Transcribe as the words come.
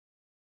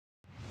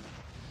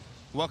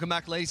Welcome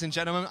back, ladies and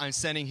gentlemen. I'm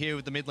standing here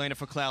with the mid laner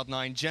for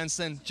Cloud9,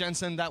 Jensen.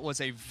 Jensen, that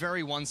was a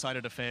very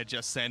one-sided affair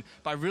just then,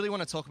 but I really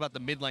want to talk about the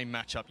mid lane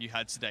matchup you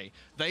had today.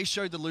 They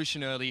showed the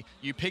Lucian early,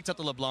 you picked up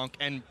the LeBlanc,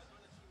 and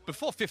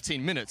before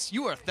 15 minutes,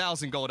 you were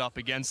 1,000 gold up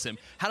against him.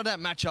 How did that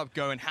matchup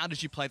go, and how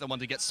did you play that one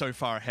to get so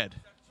far ahead?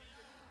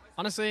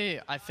 Honestly,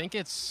 I think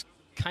it's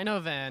kind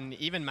of an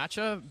even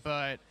matchup,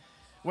 but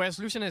whereas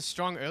Lucian is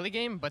strong early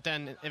game, but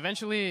then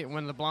eventually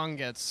when LeBlanc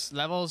gets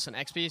levels and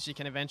XPs, you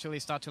can eventually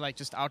start to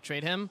just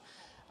out-trade him.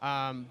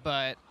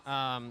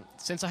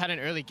 Since I had an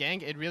early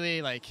gank, it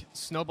really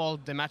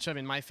snowballed the matchup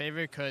in my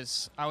favor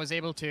because I was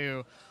able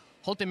to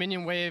hold the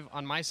minion wave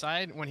on my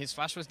side when his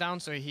flash was down,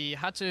 so he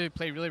had to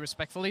play really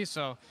respectfully.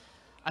 So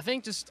I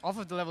think just off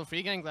of the level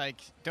 3 gank,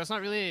 there's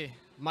not really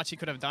much he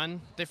could have done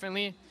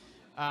differently,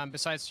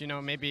 besides,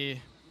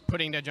 maybe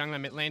putting the jungler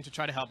mid lane to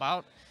try to help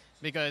out.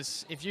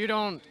 Because if you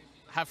don't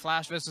have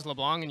flash versus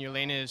LeBlanc and your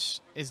lane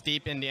is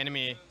deep in the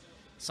enemy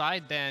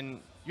side, then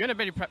you're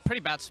in a pretty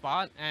bad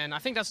spot, and I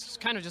think that's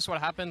kind of just what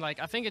happened.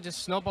 I think it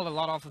just snowballed a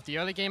lot off of the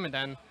early game, and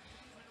then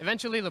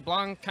eventually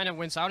LeBlanc kind of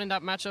wins out in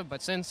that matchup,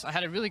 but since I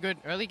had a really good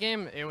early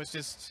game, it was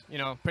just,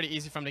 pretty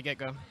easy from the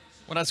get-go.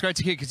 Well, that's great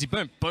to hear because you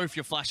burnt both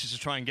your flashes to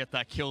try and get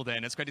that kill there,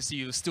 and it's great to see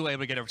you were still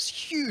able to get a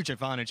huge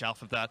advantage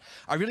off of that.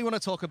 I really want to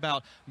talk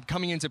about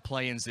coming into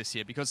play-ins this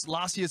year because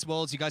last year's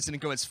Worlds, you guys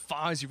didn't go as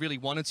far as you really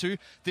wanted to.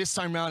 This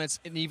time around, it's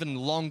an even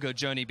longer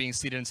journey being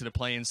seeded into the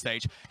play-in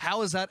stage.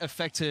 How has that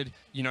affected,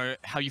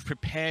 how you've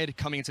prepared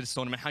coming into this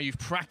tournament, how you've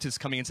practiced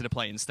coming into the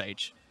play-in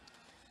stage?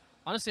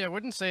 Honestly, I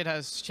wouldn't say it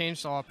has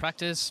changed our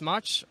practice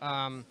much.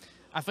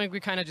 I think we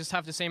kind of just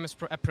have the same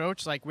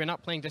approach. We're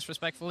not playing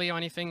disrespectfully or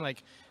anything.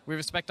 We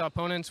respect our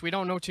opponents. We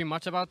don't know too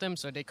much about them,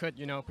 so they could,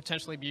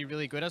 potentially be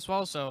really good as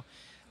well. So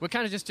we're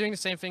kind of just doing the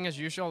same thing as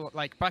usual,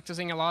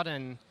 practicing a lot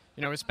and,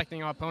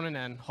 respecting our opponent,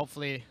 and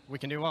hopefully we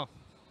can do well.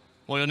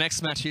 Well, your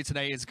next match here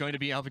today is going to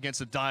be up against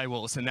the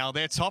Direwolves, and now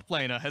their top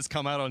laner has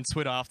come out on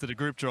Twitter after the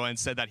group draw and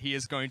said that he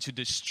is going to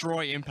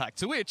destroy Impact,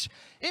 to which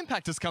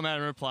Impact has come out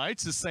and replied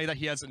to say that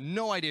he has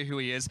no idea who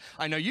he is.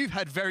 I know you've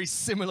had very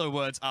similar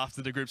words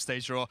after the group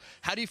stage draw.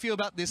 How do you feel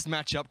about this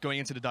matchup going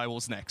into the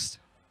Direwolves next?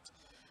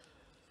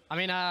 I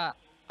mean, I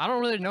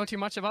don't really know too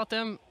much about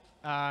them,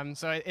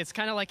 so it's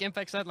kind of like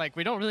Impact said,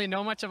 we don't really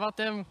know much about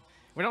them.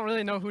 We don't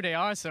really know who they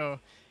are, so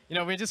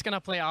we're just going to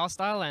play our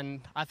style,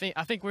 and I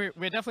think we're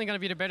definitely going to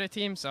be the better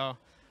team, so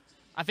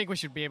I think we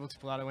should be able to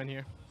pull out a win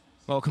here.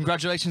 Well,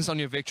 congratulations on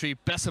your victory.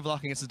 Best of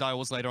luck against the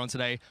Direwolves later on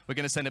today. We're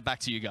going to send it back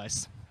to you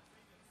guys.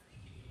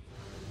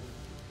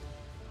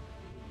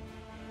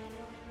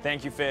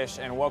 Thank you, Fish,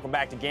 and welcome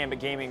back to Gambit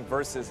Gaming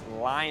versus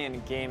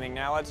Lyon Gaming.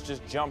 Now let's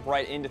just jump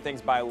right into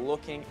things by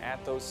looking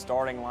at those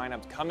starting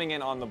lineups. Coming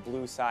in on the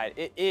blue side,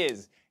 it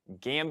is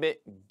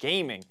Gambit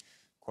Gaming.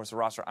 Of course, the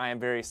roster I am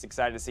very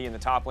excited to see in the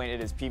top lane.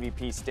 It is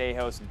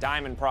PvPStejos,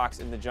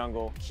 Diamondprox in the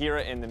jungle,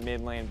 Kira in the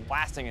mid lane,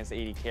 blasting as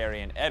AD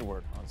carry, and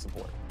Edward on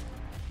support.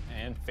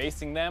 And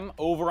facing them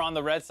over on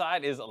the red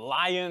side is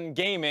Lyon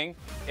Gaming.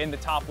 In the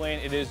top lane,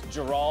 it is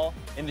Jirall.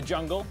 In the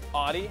jungle,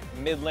 Oddie.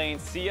 Mid lane,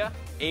 Seiya.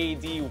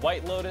 AD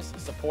WhiteLotus,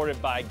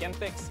 supported by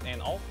Genthix,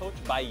 and all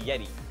coached by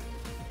Yeti.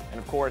 And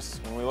of course,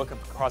 when we look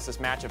across this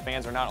matchup,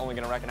 fans are not only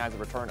going to recognize the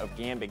return of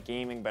Gambit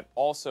Gaming, but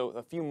also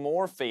a few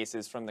more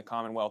faces from the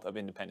Commonwealth of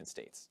Independent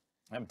States.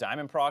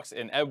 Diamondprox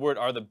and Edward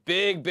are the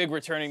big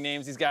returning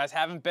names. These guys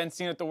haven't been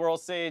seen at the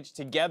World Stage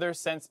together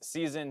since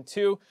Season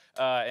 2,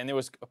 and it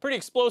was a pretty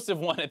explosive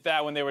one at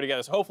that when they were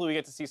together, so hopefully we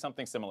get to see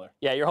something similar.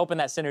 Yeah, you're hoping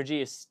that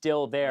synergy is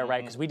still there,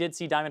 right? Because we did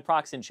see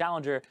Diamondprox in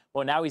Challenger.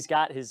 Well, now he's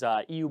got his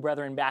EU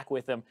brethren back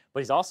with him,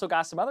 but he's also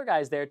got some other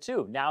guys there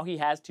too. Now he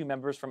has 2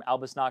 members from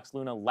Albus Nox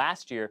Luna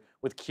last year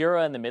with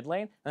Kira in the mid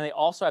lane, and they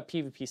also have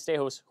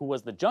PvPStejos, who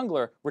was the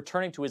jungler,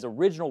 returning to his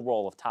original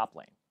role of top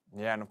lane.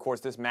 Yeah, and of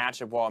course, this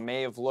matchup, while it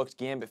may have looked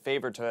Gambit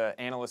favored to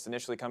analysts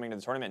initially coming to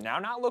the tournament, now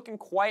not looking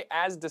quite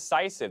as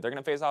decisive. They're going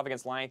to face off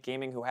against Lyon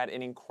Gaming, who had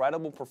an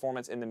incredible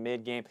performance in the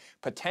mid-game,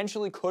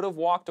 potentially could have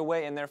walked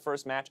away in their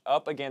first match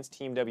up against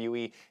Team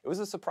WE. It was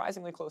a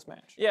surprisingly close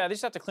match. Yeah, they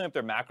just have to clean up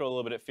their macro a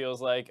little bit, it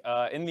feels like.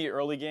 In the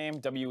early game,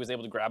 WE was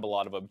able to grab a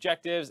lot of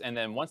objectives, and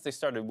then once they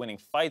started winning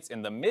fights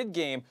in the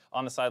mid-game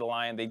on the side of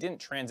Lyon, they didn't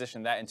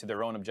transition that into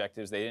their own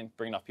objectives. They didn't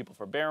bring enough people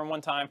for Baron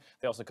one time.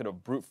 They also could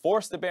have brute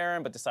forced the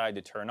Baron, but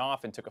decided to turn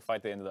off and took a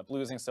fight they ended up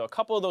losing. So a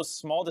couple of those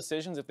small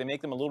decisions, if they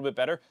make them a little bit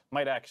better,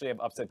 might actually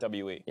have upset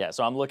WE. Yeah,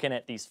 so I'm looking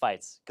at these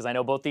fights because I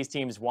know both these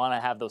teams want to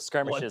have those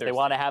skirmishes. Bloodthirsty. They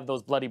want to have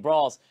those bloody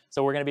brawls.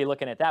 So we're going to be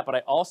looking at that. But I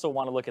also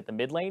want to look at the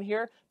mid lane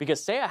here because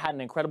Seiya had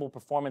an incredible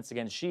performance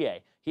against Xayah.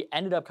 He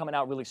ended up coming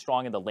out really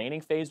strong in the laning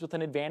phase with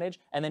an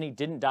advantage, and then he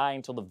didn't die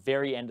until the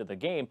very end of the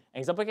game.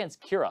 And he's up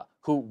against Kira,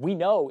 who we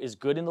know is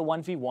good in the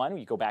 1v1.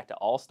 You go back to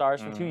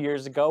All-Stars from 2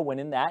 years ago,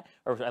 winning that,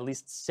 or at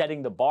least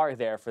setting the bar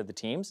there for the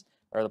teams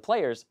or the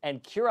players.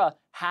 And Kira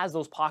has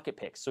those pocket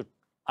picks. So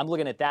I'm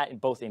looking at that in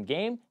both in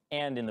game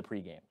and in the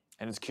pregame.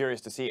 And it's curious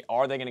to see,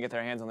 are they going to get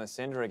their hands on the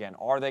Syndra again?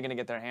 Are they going to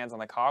get their hands on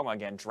the Kog'Maw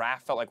again?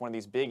 Draft felt like one of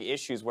these big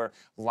issues where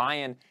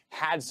Lyon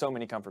had so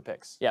many comfort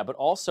picks. Yeah, but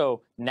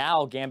also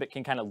now Gambit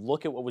can kind of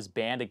look at what was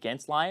banned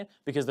against Lyon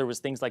because there was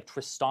things like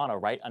Tristana,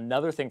 right?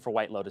 Another thing for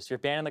WhiteLotus. If you're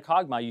banning the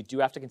Kog'Maw, you do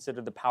have to consider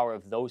the power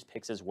of those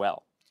picks as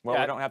well. Well,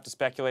 we don't have to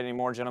speculate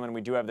anymore, gentlemen.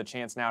 We do have the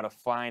chance now to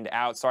find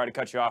out. Sorry to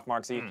cut you off,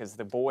 Mark Z, because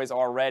the boys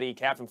are ready.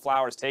 Captain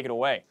Flowers, take it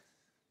away.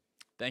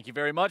 Thank you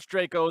very much,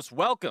 Dracos.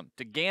 Welcome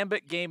to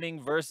Gambit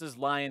Gaming versus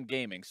Lyon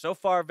Gaming. So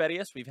far,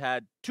 Vedius, we've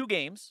had 2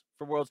 games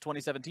for Worlds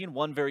 2017,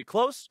 one very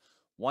close,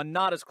 one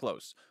not as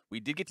close. We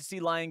did get to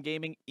see Lyon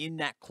Gaming in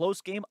that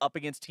close game up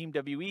against Team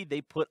WE. They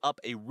put up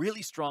a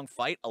really strong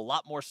fight, a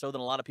lot more so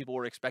than a lot of people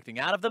were expecting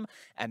out of them,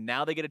 and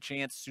now they get a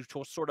chance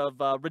to sort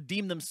of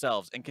redeem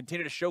themselves and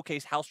continue to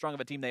showcase how strong of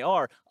a team they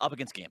are up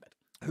against Gambit,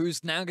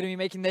 who's now going to be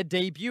making their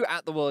debut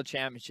at the World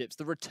Championships.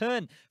 The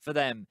return for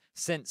them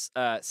since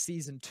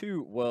Season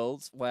 2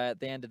 Worlds, where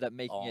they ended up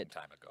making it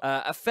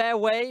a fair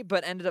way,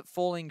 but ended up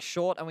falling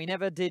short, and we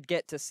never did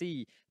get to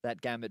see that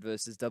Gambit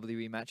versus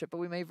WE matchup, but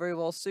we may very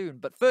well soon.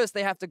 But first,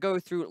 they have to go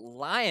through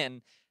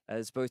Lyon,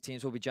 as both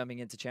teams will be jumping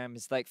into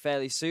Champions League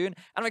fairly soon. And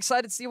I'm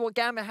excited to see what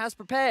Gambit has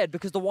prepared,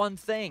 because the one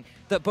thing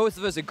that both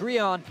of us agree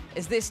on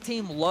is this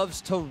team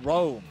loves to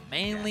roam,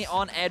 mainly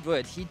on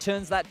Edward. He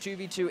turns that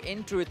 2v2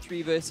 into a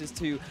 3 versus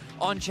 2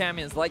 on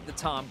champions like the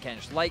Tahm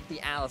Kench, like the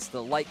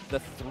Alistar, like the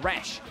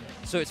Thresh.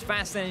 So it's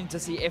fascinating to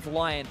see if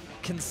Lyon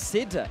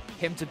consider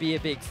him to be a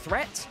big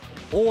threat,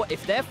 or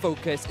if their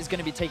focus is going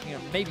to be taking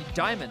maybe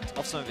Diamond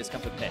off some of his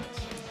comfort picks.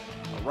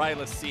 All right,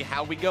 let's see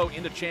how we go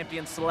into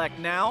Champion Select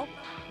now.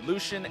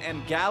 Lucian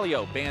and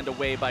Galio banned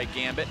away by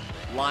Gambit.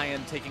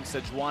 Lyon taking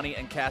Sejuani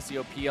and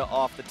Cassiopeia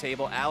off the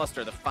table.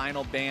 Alistar, the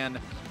final ban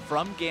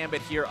from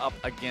Gambit here up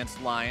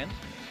against Lyon.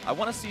 I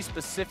want to see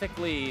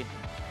specifically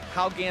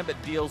how Gambit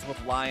deals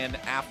with Lyon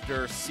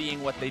after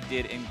seeing what they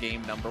did in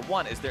game number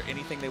 1. Is there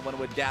anything they want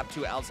to adapt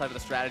to outside of the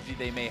strategy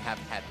they may have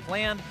had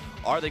planned?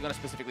 Are they going to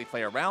specifically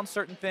play around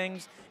certain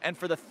things? And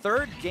for the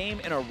 3rd game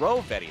in a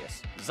row,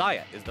 Vedius,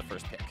 Xayah is the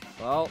first pick.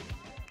 Well,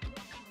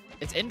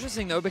 it's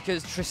interesting, though,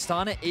 because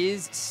Tristana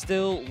is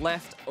still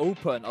left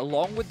open,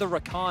 along with the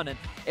Rakan, and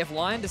if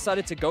Lyon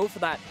decided to go for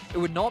that, it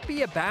would not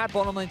be a bad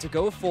bottom lane to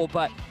go for,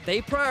 but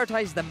they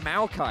prioritized the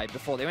Maokai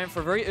before. They went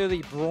for a very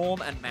early Braum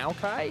and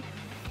Maokai,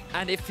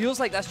 and it feels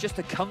like that's just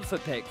a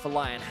comfort pick for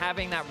Lyon,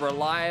 having that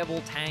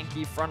reliable,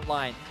 tanky front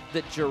line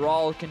that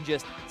Jirall can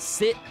just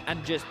sit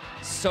and just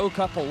soak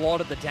up a lot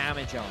of the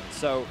damage on.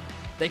 So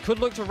they could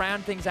look to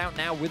round things out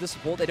now with the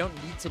support. They don't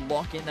need to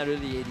lock in that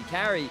early AD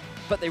carry,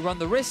 but they run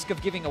the risk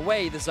of giving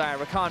away the Xayah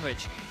Rakan,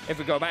 which, if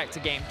we go back to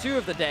game 2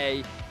 of the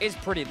day, is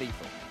pretty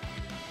lethal.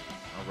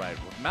 All right,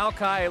 with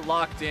Maokai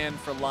locked in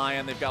for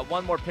Lyon, they've got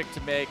one more pick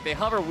to make. They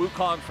hover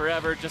Wukong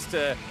forever just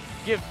to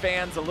give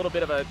fans a little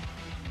bit of a,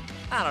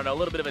 I don't know, a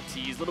little bit of a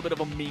tease, a little bit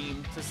of a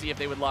meme to see if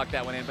they would lock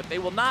that one in, but they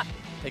will not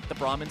take the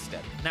Braum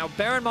instead. Now,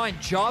 bear in mind,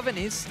 Jarvan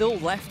is still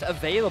left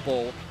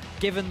available,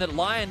 given that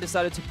Lyon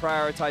decided to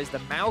prioritize the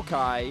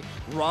Maokai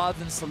rather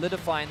than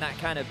solidifying that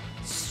kind of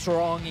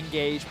strong,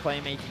 engaged,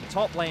 playmaking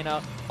top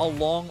laner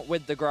along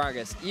with the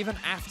Gragas. Even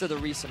after the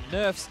recent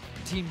nerfs,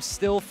 teams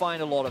still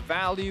find a lot of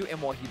value in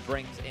what he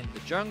brings in the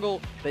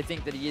jungle. They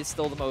think that he is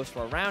still the most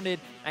well-rounded,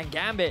 and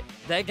Gambit,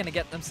 they're going to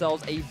get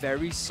themselves a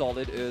very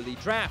solid early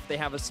draft. They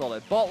have a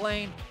solid bot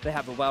lane, they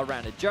have a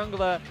well-rounded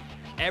jungler,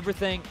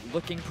 everything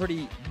looking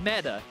pretty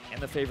meta in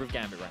the favor of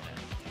Gambit right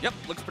now. Yep,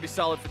 looks pretty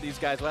solid for these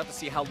guys. We'll have to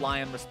see how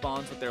Lyon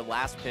responds with their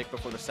last pick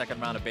before the 2nd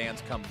round of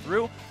bans come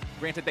through.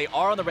 Granted, they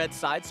are on the red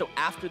side, so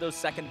after those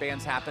 2nd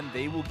bans happen,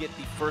 they will get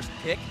the 1st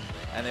pick,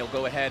 and they'll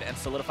go ahead and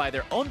solidify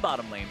their own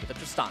bottom lane with the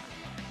Tristana.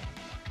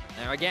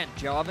 Now again,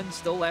 Jarvan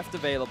still left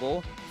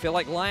available. Feel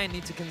like Lyon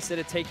need to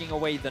consider taking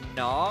away the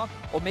Gnar,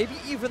 or maybe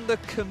even the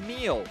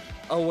Camille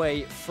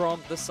away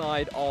from the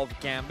side of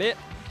Gambit.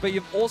 But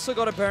you've also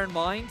got to bear in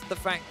mind the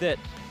fact that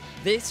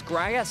this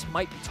Gragas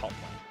might be top lane.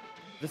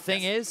 The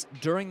thing is,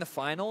 during the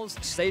finals,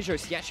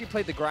 Pstejos, he actually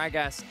played the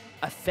Gragas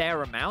a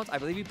fair amount. I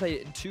believe he played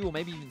it in 2 or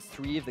maybe even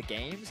 3 of the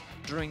games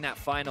during that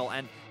final.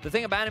 And the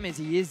thing about him is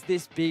he is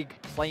this big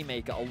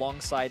playmaker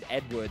alongside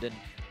Edward. And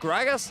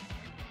Gragas,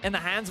 in the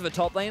hands of a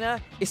top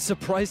laner, is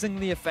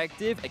surprisingly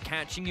effective at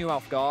catching you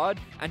off guard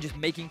and just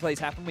making plays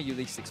happen where you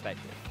least expect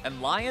it.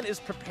 And Lyon is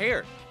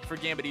prepared for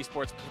Gambit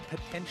Esports'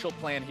 potential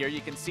plan here. You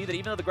can see that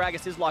even though the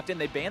Gragas is locked in,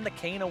 they banned the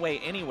Kayn away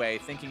anyway,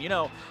 thinking, you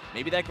know,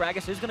 maybe that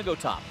Gragas is going to go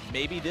top.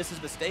 Maybe this is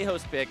the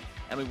Pstejos pick,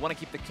 and we want to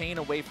keep the Kayn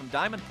away from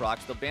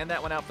Diamondprox. They'll ban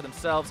that one out for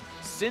themselves.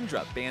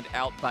 Syndra banned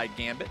out by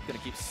Gambit. Going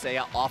to keep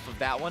Seiya off of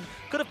that one.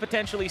 Could have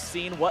potentially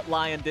seen what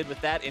Lyon did with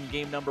that in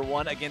game number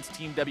 1 against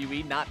Team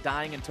WE, not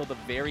dying until the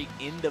very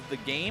end of the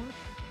game.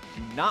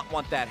 Do not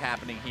want that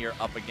happening here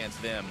up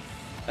against them.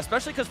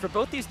 Especially because for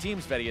both these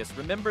teams, Vedius,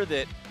 remember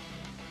that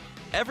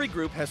every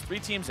group has 3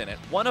 teams in it,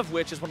 one of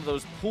which is one of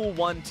those Pool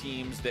 1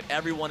 teams that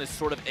everyone is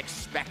sort of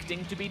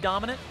expecting to be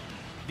dominant.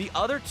 The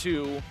other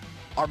 2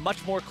 are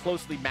much more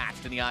closely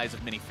matched in the eyes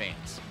of many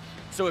fans.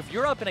 So if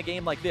you're up in a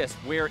game like this,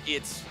 where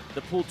it's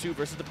the Pool 2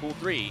 versus the Pool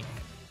 3,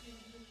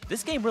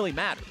 this game really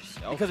matters.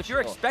 Because if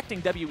you're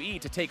expecting WE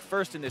to take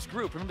first in this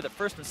group, remember that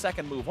first and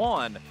second move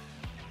on,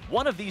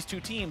 one of these two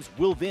teams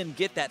will then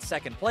get that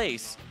second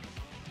place,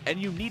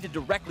 and you need to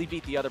directly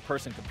beat the other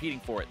person competing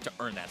for it to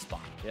earn that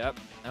spot. Yep,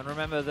 and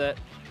remember that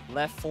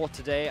left for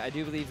today, I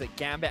do believe that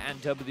Gambit and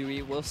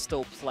WE will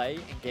still play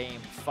in Game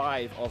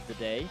 5 of the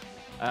day.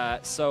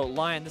 So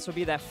Lyon, this will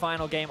be their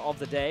final game of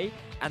the day,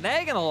 and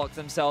they're going to lock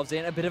themselves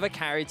in a bit of a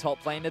carry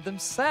top laner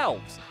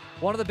themselves.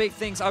 One of the big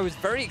things I was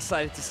very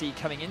excited to see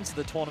coming into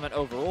the tournament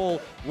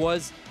overall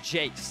was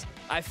Jayce.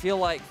 I feel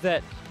like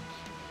that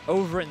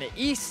over in the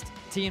East,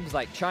 teams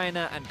like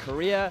China and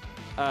Korea,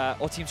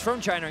 or teams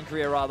from China and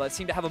Korea rather,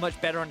 seem to have a much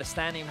better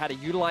understanding of how to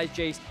utilize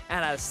Jayce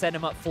and how to set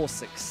him up for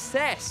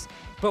success.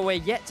 But we're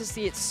yet to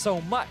see it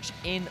so much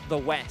in the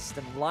West.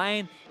 And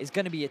Lyon is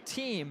going to be a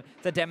team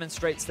that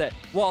demonstrates that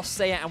while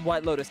Seiya and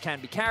WhiteLotus can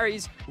be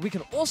carries, we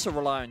can also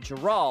rely on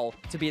Jirall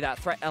to be that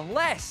threat,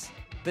 unless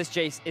this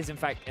Jayce is in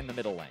fact in the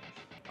middle lane.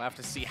 We'll have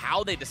to see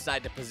how they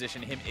decide to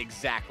position him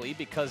exactly,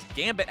 because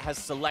Gambit has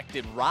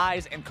selected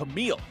Ryze and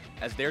Camille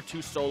as their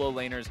two solo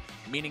laners,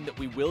 meaning that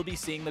we will be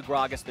seeing the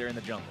Gragas there in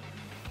the jungle.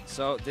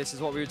 So this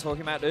is what we were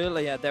talking about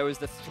earlier. There was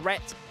the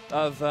threat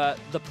of the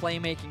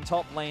playmaking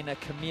top laner,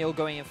 Camille,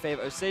 going in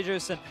favor of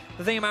Pstejos. And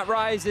the thing about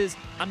Ryze is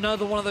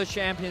another one of those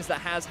champions that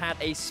has had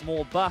a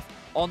small buff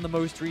on the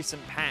most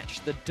recent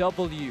patch. The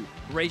W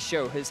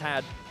ratio has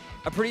had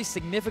a pretty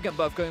significant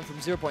buff, going from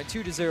 0.2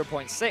 to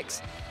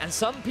 0.6. And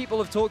some people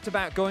have talked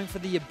about going for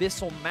the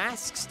Abyssal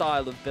Mask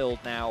style of build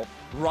now,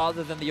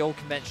 rather than the old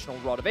conventional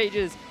Rod of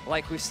Ages,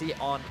 like we see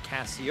on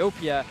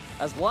Cassiopeia,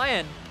 as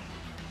Lyon,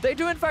 they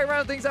do in fact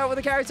round things out with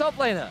a carry top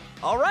laner.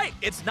 All right,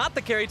 it's not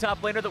the carry top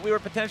laner that we were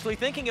potentially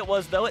thinking it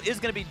was, though. It is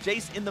going to be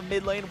Jayce in the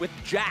mid lane with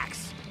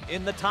Jax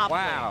in the top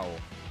lane. Wow.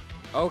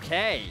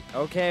 Okay.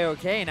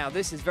 Now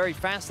this is very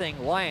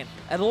fascinating. Lyon,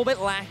 a little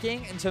bit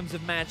lacking in terms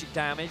of magic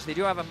damage. They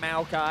do have a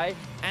Maokai.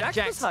 And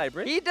Jax is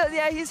hybrid. He does,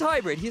 yeah, he's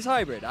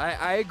hybrid.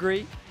 I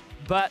agree.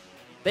 But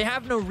they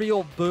have no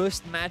real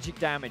burst magic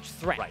damage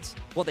threat. Right.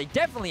 What they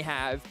definitely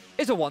have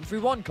is a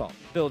 1-3-1 comp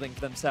building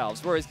for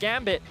themselves. Whereas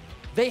Gambit,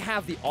 they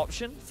have the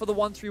option for the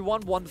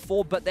 1-3-1,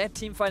 1-4, but their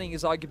team fighting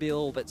is arguably a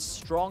little bit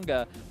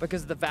stronger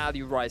because of the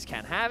value Ryze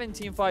can have in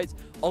team fights,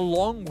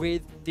 along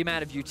with the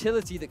amount of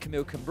utility that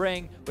Camille can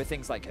bring with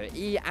things like her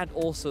E and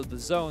also the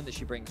zone that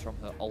she brings from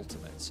her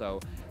ultimate. So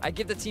I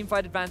give the team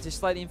fight advantage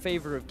slightly in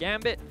favor of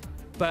Gambit,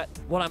 but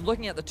when I'm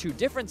looking at the two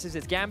differences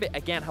is Gambit,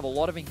 again, have a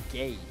lot of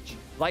engage.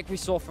 Like we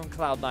saw from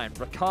Cloud9,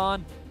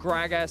 Rakan,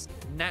 Gragas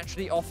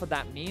naturally offer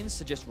that means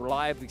to just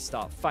reliably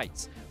start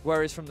fights.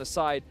 Whereas from the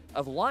side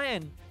of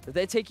Lyon,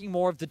 they're taking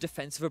more of the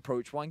defensive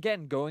approach, while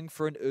again going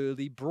for an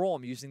early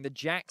Braum, using the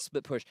Jax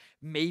split push.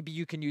 Maybe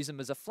you can use them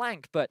as a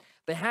flank, but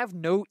they have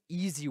no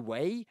easy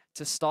way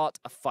to start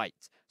a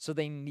fight. So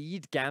they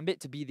need Gambit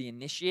to be the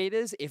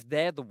initiators if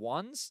they're the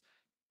ones,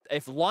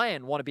 if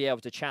Lyon want to be able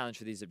to challenge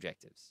for these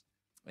objectives.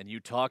 And you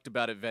talked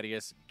about it,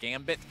 Vedius.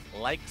 Gambit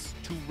likes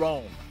to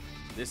roam.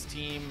 This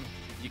team,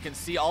 you can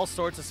see all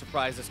sorts of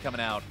surprises coming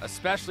out,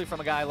 especially from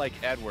a guy like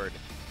Edward.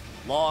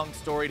 Long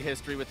storied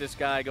history with this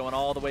guy, going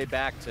all the way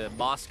back to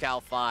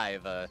Moscow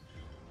 5, a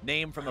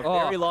name from a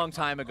very long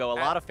time ago. A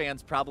lot of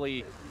fans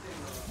probably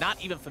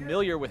not even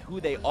familiar with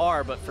who they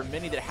are, but for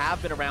many that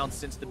have been around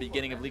since the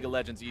beginning of League of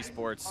Legends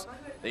esports,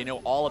 they know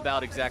all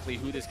about exactly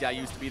who this guy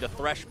used to be, the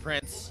Thresh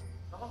Prince.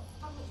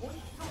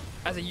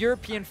 As a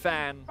European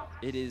fan,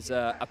 it is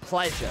a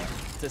pleasure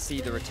to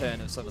see the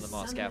return of some of the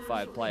Moscow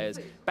 5 players.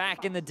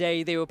 Back in the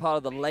day, they were part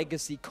of the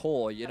legacy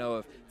core, you know,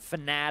 of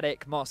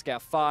Fnatic, Moscow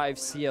 5,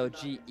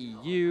 CLG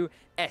EU,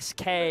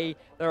 SK.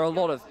 There are a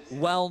lot of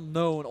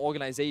well-known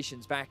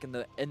organizations back in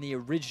the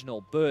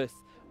original birth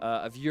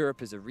of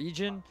Europe as a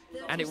region,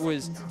 and it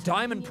was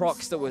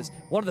Diamondprox that was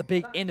one of the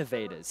big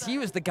innovators. He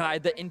was the guy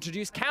that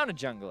introduced counter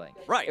jungling.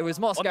 Right. It was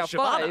Moscow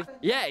 5.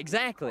 Yeah,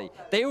 exactly.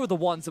 They were the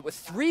ones that were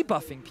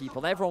 3-buffing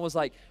people, and everyone was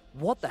like,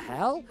 what the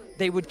hell?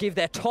 They would give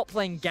their top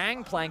lane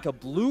Gangplank a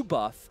blue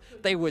buff.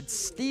 They would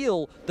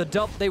steal the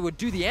dump. They would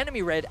do the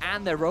enemy red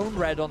and their own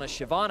red on a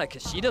Shyvana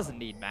because she doesn't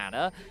need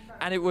mana.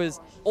 And it was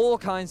all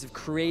kinds of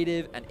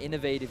creative and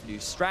innovative new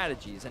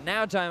strategies. And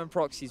now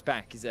Diamondprox, he's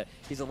back.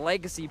 He's a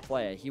legacy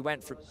player. He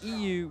went from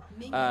EU,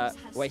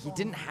 where he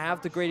didn't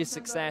have the greatest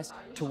success,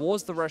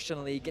 towards the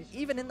Russian League. And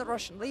even in the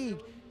Russian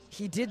League,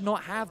 he did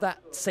not have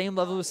that same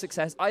level of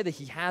success either.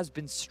 He has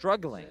been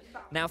struggling.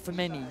 Now, for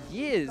many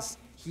years,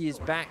 he is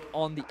back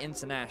on the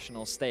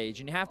international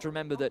stage. And you have to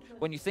remember that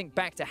when you think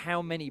back to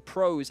how many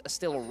pros are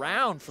still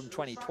around from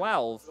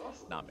 2012,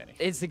 not many.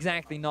 It's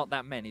exactly not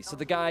that many. So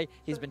the guy,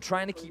 he's been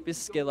trying to keep his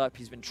skill up.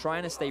 He's been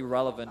trying to stay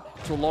relevant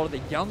to a lot of the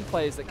young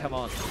players that come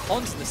onto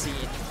the scene.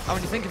 And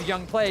when you think of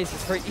young players,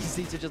 it's very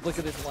easy to just look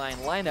at this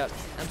lineup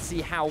and see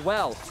how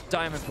well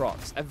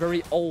Diamondprox, a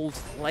very old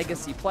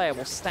legacy player,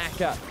 will stack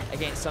up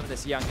against some of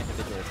this young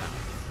individual talent.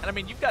 And I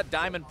mean, you've got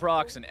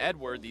Diamondprox and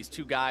Edward, these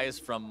two guys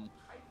from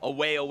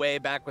away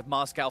back with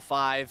Moscow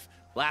 5.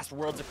 Last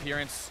Worlds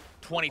appearance,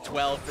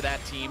 2012 for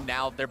that team.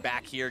 Now they're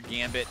back here,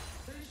 Gambit.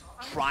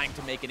 trying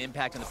to make an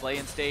impact in the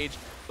play-in stage.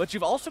 But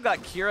you've also got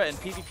Kira and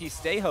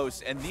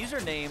PvPStejos, and these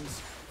are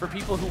names for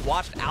people who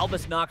watched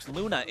Albus Nox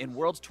Luna in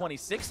Worlds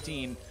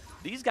 2016.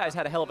 These guys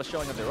had a hell of a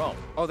showing of their own.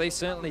 Oh, they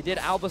certainly did.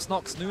 Albus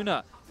Nox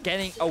Luna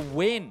getting a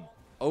win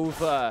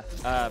over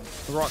the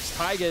Rocks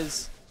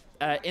Tigers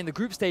in the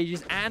group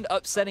stages and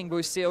upsetting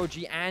both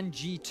COG and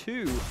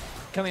G2,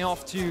 coming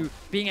off to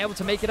being able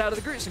to make it out of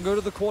the groups and go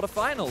to the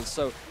quarterfinals.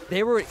 So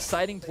they were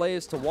exciting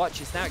players to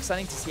watch. It's now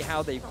exciting to see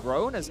how they've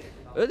grown as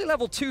early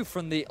level 2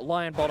 from the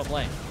Lyon bottom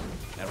lane.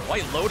 And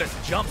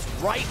WhiteLotus jumps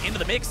right into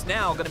the mix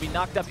now. Going to be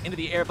knocked up into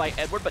the air by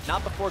Edward, but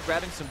not before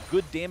grabbing some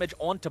good damage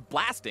onto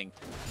Blasting.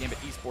 Gambit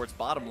Esports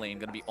bottom lane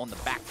going to be on the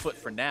back foot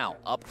for now,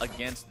 up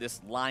against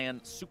this Lyon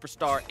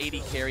superstar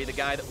AD carry, the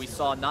guy that we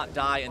saw not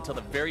die until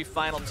the very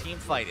final team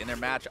fight in their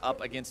match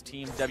up against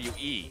Team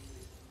WE.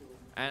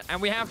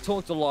 And we have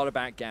talked a lot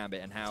about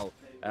Gambit and how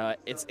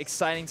it's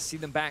exciting to see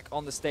them back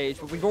on the stage,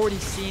 but we've already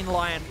seen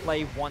Lyon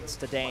play once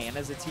today, and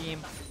as a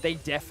team, they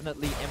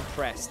definitely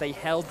impressed. They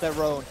held their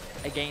own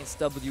against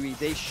WE.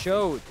 They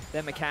showed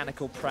their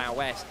mechanical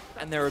prowess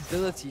and their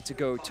ability to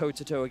go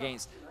toe-to-toe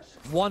against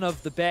one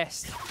of the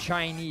best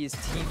Chinese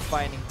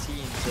team-fighting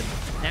teams.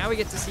 And now we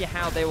get to see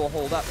how they will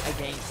hold up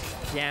against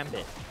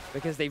Gambit,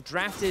 because they've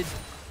drafted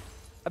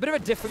a bit of a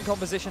different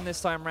composition this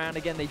time around.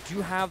 Again, they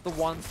do have the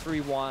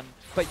 1-3-1,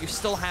 but you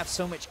still have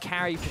so much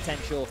carry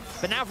potential,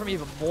 but now from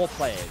even more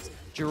players.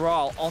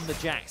 Jirall on the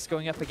Jax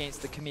going up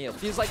against the Camille.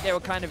 Feels like they were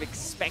kind of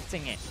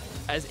expecting it,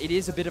 as it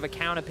is a bit of a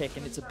counter pick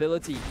in its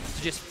ability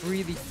to just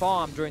freely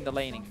farm during the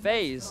laning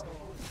phase.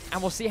 And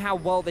we'll see how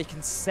well they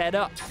can set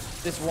up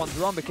this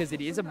 1-1, because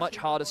it is a much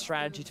harder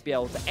strategy to be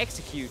able to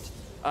execute,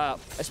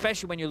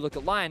 especially when you look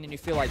at Lyon and you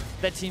feel like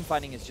their team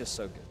fighting is just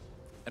so good.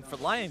 And for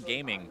Lyon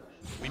Gaming,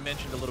 we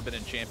mentioned a little bit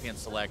in Champion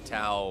Select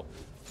how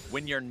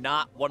when you're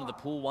not one of the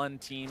Pool 1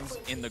 teams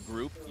in the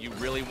group, you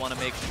really want to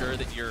make sure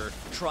that you're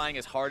trying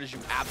as hard as you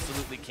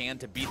absolutely can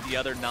to beat the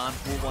other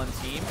non-Pool 1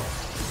 team.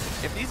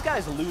 If these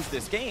guys lose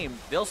this game,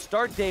 they'll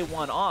start day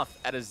 1 off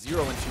at a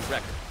 0-2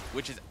 record,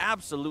 which is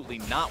absolutely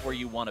not where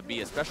you want to be,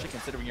 especially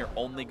considering you're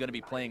only going to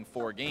be playing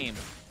 4 games.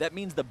 That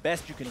means the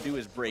best you can do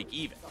is break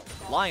even.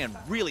 Lyon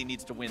really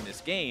needs to win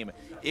this game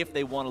if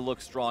they want to look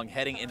strong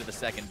heading into the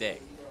second day.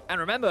 And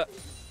remember,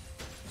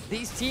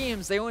 these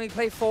teams, they only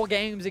play 4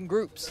 games in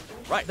groups.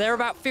 Right. They're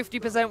about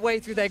 50% way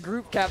through their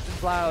group, Captain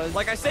Flowers.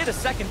 Like I say the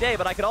second day,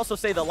 but I could also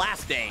say the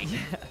last day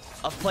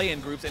of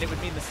play-in groups, and it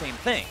would mean the same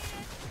thing.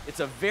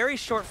 It's a very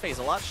short phase,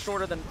 a lot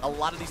shorter than a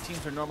lot of these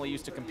teams are normally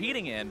used to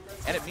competing in,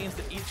 and it means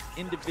that each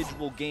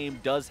individual game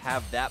does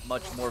have that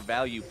much more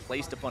value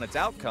placed upon its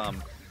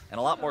outcome, and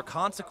a lot more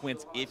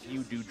consequence if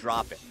you do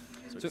drop it.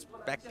 So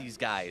expect these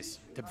guys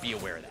to be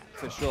aware of that.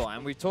 For sure,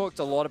 and we talked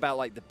a lot about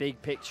like the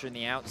big picture and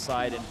the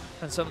outside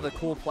and some of the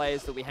cool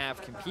players that we have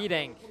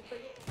competing.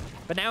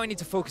 But now we need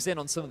to focus in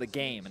on some of the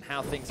game and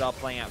how things are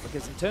playing out,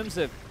 because in terms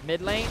of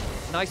mid lane,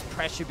 nice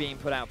pressure being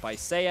put out by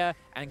Seiya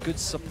and good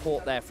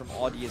support there from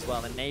Oddie as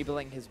well,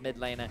 enabling his mid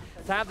laner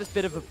to have this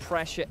bit of a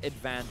pressure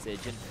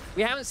advantage. And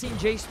we haven't seen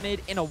Jayce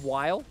mid in a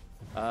while.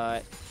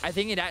 I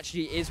think it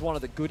actually is one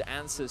of the good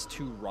answers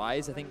to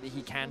Ryze. I think that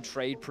he can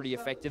trade pretty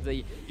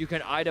effectively. You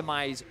can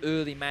itemize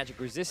early magic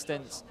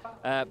resistance,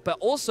 but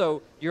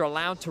also you're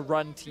allowed to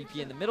run TP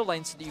in the middle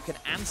lane so that you can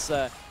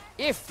answer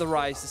if the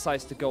Ryze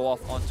decides to go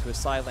off onto a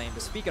side lane.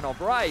 But speaking of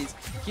Ryze,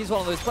 he's one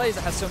of those players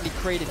that has so many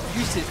creative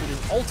uses with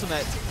his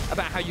ultimate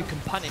about how you can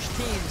punish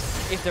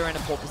teams if they're in a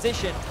poor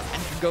position,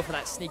 and you can go for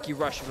that sneaky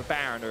rush of a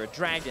Baron or a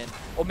Dragon,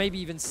 or maybe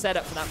even set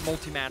up for that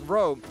multi-man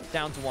roam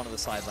down to one of the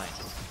side lanes.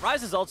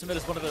 Ryze's ultimate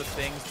is one of those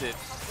things that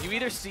you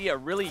either see a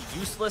really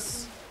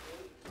useless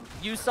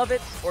use of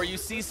it, or you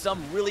see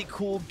some really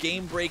cool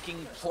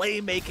game-breaking,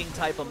 play-making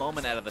type of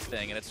moment out of the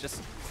thing, and it's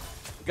just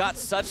got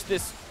such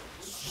this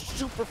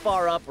super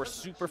far up or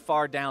super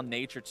far down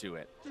nature to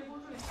it.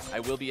 I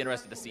will be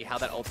interested to see how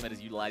that ultimate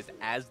is utilized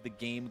as the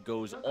game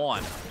goes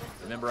on.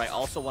 Remember, I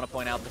also want to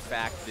point out the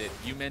fact that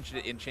you mentioned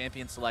it in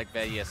Champion Select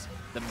Vegas.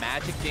 The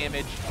magic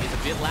damage is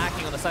a bit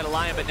lacking on the side of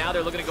Lyon, but now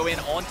they're looking to go in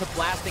onto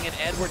Blasting and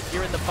Edward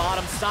here in the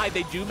bottom side.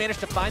 They do manage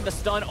to find the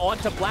stun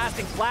onto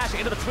Blasting. Flash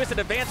into the twisted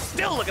advance,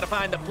 still looking to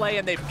find the play,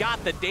 and they've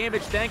got the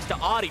damage thanks to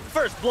Oddie.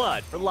 First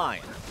blood for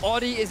Lyon.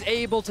 Oddie is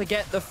able to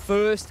get the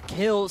first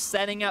kill,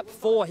 setting up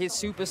for his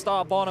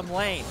superstar bottom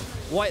lane.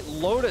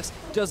 WhiteLotus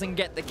doesn't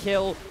get the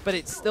kill, but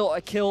it's still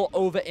a kill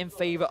over in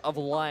favor of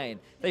Lyon.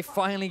 They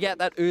finally get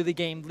that early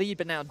game lead,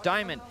 but now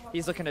Diamond,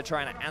 he's looking to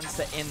try and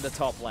answer in the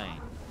top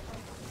lane.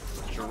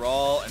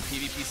 Jirall and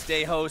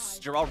PvPStejos.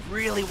 Jirall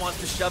really wants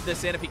to shove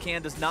this in if he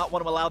can, does not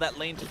want to allow that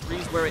lane to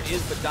freeze where it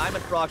is, but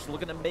Diamondprox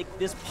looking to make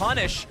this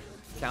punish.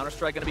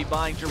 Counter-Strike going to be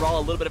buying Jirall a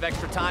little bit of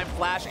extra time.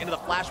 Flash into the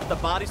flash with the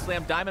body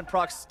slam.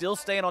 Diamondprox still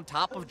staying on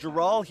top of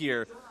Jirall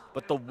here,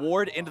 but the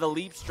ward into the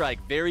leap strike,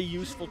 very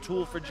useful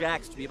tool for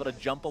Jax to be able to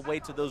jump away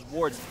to those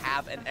wards,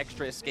 have an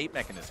extra escape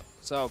mechanism.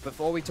 So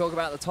before we talk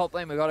about the top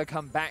lane, we've got to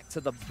come back to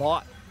the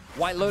bot.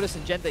 WhiteLotus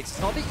and Genthix,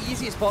 it's not the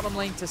easiest bottom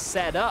lane to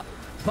set up,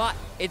 but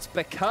it's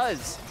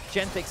because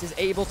Genthix is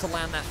able to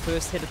land that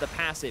first hit of the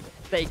passive.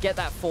 They get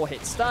that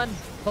 4-hit stun.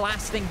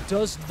 Blasting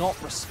does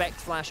not respect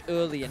Flash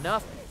early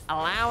enough,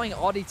 allowing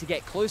Oddie to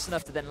get close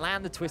enough to then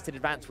land the Twisted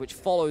Advance, which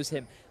follows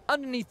him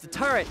underneath the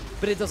turret,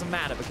 but it doesn't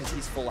matter because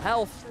he's full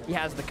health, he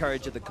has the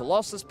Courage of the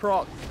Colossus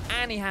proc,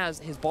 and he has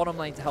his bottom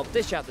lane to help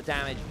dish out the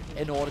damage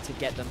in order to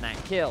get them that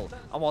kill.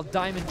 And while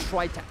Diamond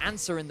tried to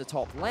answer in the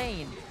top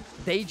lane,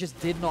 they just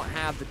did not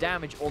have the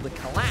damage or the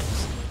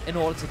collapse in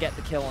order to get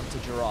the kill onto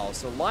Jirall.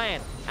 So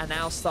Lyon are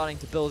now starting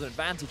to build an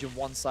advantage on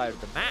one side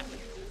of the map,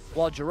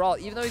 while Jirall,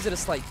 even though he's at a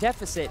slight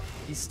deficit,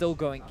 he's still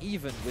going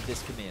even with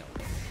this Camille.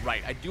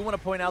 Right, I do want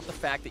to point out the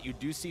fact that you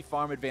do see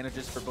farm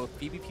advantages for both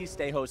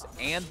PvPStejos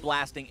and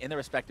Blasting in their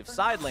respective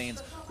side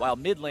lanes, while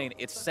mid lane,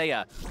 it's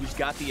Seiya who's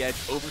got the edge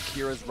over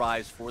Kira's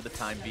Ryze for the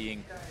time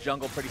being.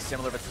 Jungle pretty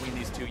similar between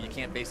these two. You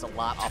can't base a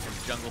lot off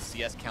of jungle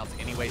CS counts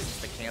anyway, since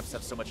the camps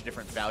have so much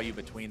different value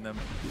between them.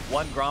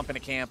 1 Gromp in a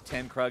camp,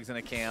 10 Krugs in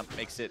a camp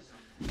makes it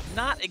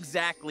not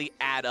exactly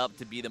add up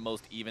to be the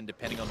most even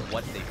depending on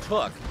what they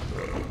took.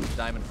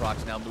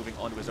 Diamondprox now moving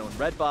onto his own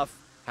red buff.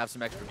 Have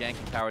some extra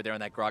ganking power there on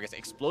that Gragas.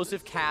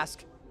 Explosive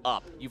Cask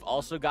up. You've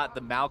also got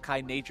the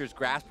Maokai Nature's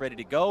Grasp ready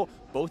to go.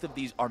 Both of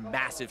these are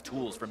massive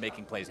tools for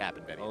making plays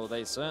happen, Benny. Oh,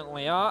 they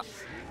certainly are.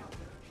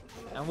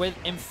 And with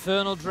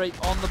Infernal Drake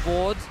on the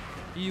board,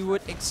 you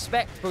would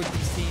expect both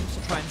these teams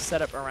to try and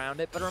set up around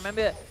it. But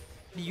remember,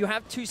 you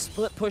have 2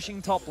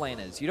 split-pushing top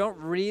laners. You don't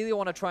really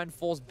want to try and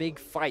force big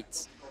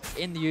fights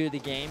in the early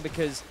game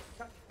because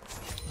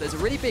there's a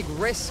really big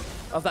risk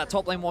of that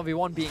top lane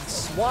 1v1 being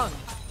swung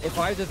if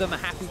either of them are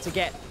happy to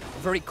get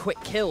very quick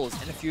kills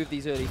in a few of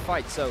these early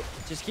fights. So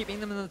just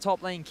keeping them in the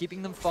top lane,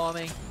 keeping them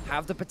farming,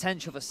 have the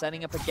potential for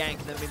setting up a gank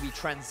and then maybe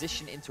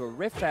transition into a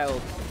Rift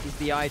Herald is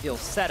the ideal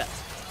setup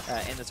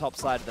in the top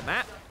side of the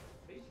map.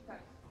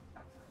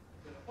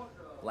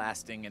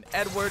 Blasting and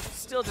Edward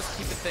still just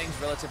keeping things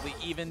relatively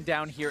even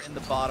down here in the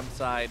bottom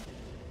side.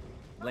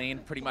 Lane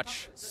pretty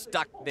much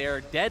stuck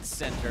there dead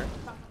center.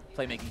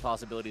 Playmaking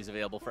possibilities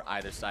available for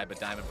either side, but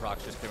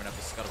Diamondprox just clearing up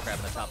the Scuttle Crab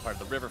in the top part of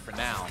the river for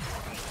now.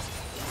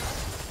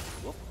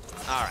 Whoop.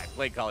 All right,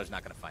 Blade Caller's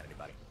not going to find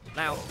anybody.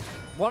 Now,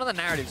 one of the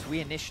narratives we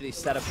initially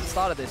set up at the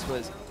start of this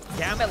was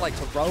Gambit like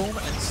to roam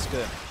and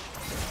skirmish.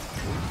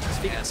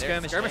 Speaking of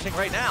skirmishing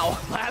right now,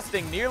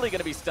 Blasting nearly going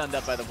to be stunned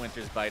up by the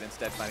Winter's Bite,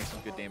 instead finding some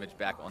good damage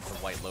back onto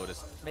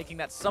WhiteLotus, making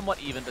that somewhat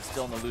even, but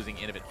still in the losing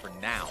end of it for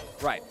now.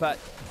 Right, but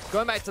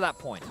going back to that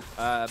point,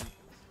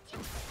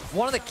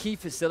 one of the key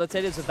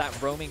facilitators of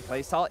that roaming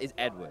playstyle is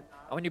Edward.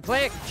 And when you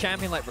play a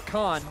champion like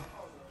Rakan,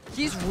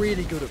 he's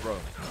really good at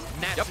roaming.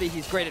 Naturally,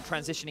 he's great at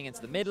transitioning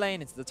into the mid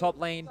lane, into the top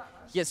lane.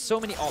 He has so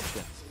many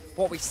options.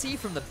 What we see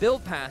from the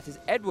build path is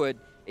Edward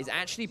is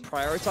actually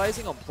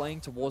prioritizing on playing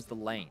towards the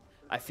lane.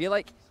 I feel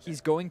like he's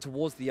going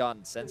towards the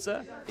Ardent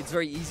Sensor. It's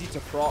very easy to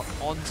proc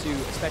onto,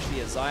 especially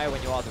a Xayah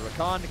when you are the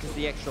Rakan, because of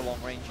the extra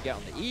long range you get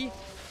on the E.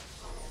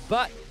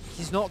 But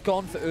he's not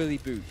gone for early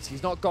boots.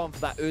 He's not gone for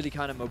that early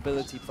kind of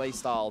mobility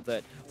playstyle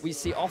that we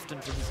see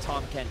often from his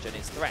Tahm Kench and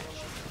his Thresh.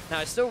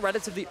 Now, it's still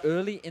relatively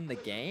early in the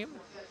game,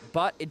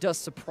 but it does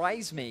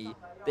surprise me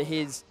that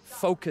his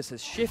focus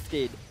has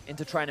shifted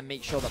into trying to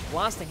make sure that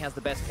Blasting has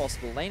the best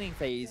possible laning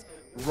phase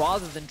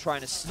rather than trying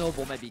to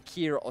snowball maybe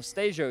Kira or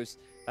Stejos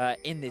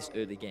in this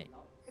early game.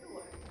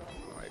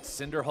 All right,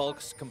 Cinder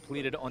Hulks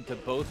completed onto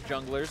both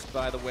junglers,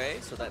 by the way,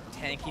 so that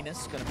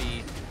tankiness is going to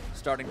be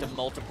starting to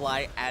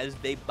multiply as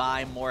they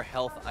buy more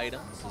health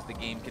items as the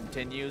game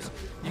continues.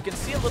 You can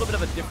see a little bit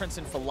of a difference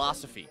in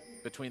philosophy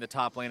between the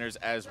top laners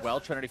as well.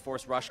 Trinity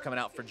Force Rush coming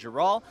out for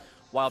Jirall,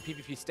 while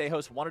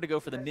PvPStejos wanted to go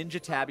for the Ninja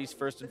Tabbies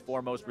first and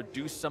foremost,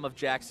 reduce some of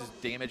Jax's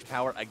damage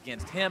power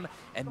against him,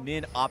 and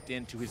then opt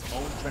into his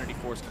own Trinity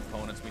Force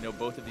components. We know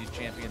both of these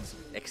champions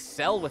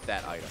excel with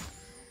that item.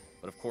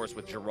 But of course,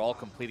 with Jirall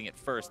completing it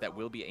first, that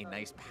will be a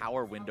nice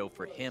power window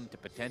for him to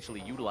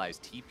potentially utilize.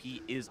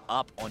 TP is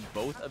up on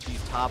both of these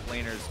top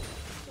laners.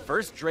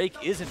 First Drake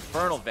is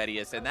Infernal,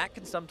 Vedius, and that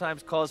can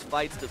sometimes cause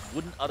fights that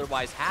wouldn't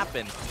otherwise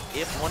happen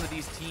if one of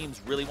these teams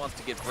really wants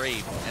to get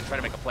brave and try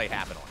to make a play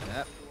happen on it.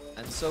 Yep.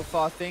 And so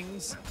far,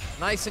 things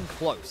nice and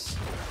close.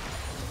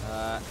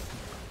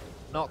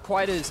 Not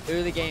quite as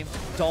early game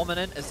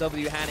dominant as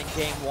W had in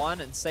game 1,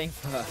 and same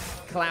for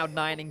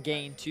Cloud9 in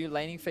game 2.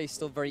 Laning phase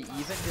still very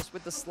even, just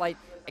with the slight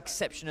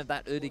exception of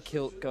that early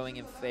kill going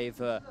in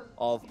favor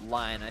of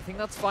Lyon. I think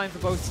that's fine for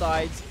both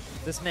sides.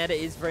 This meta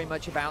is very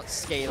much about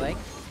scaling.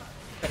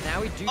 But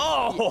now we do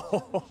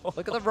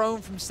look at the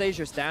roam from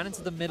Stejos down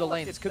into the middle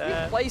lane. This could be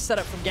a play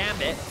setup from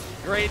Gambit.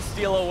 Great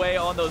steal away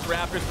on those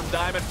Raptors from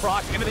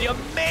Diamondprox into the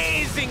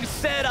amazing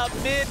setup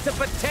mid to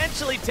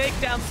potentially take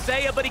down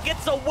Seiya, but he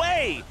gets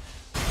away.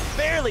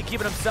 Barely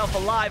keeping himself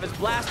alive as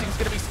Blasting's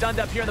going to be stunned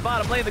up here in the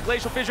bottom lane. The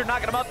Glacial Fissure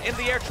knocking him up into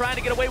the air, trying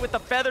to get away with the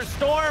Feather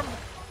Storm.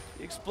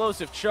 The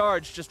explosive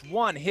charge, just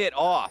one hit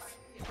off.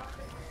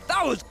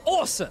 That was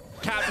awesome,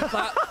 Captain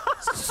Cloud.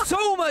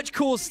 So much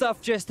cool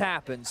stuff just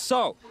happened.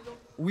 So,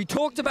 we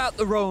talked about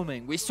the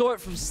roaming. We saw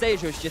it from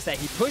Stejos just there.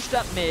 He pushed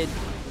up mid,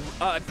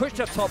 pushed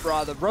up top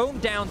rather,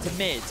 roamed down to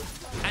mid,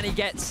 and he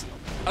gets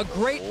a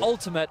great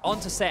ultimate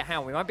onto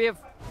Seiya. We might be able...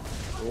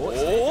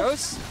 Oh,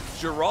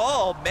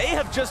 Jirall may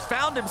have just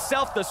found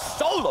himself the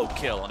solo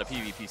kill on a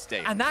PvP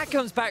stage. And that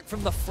comes back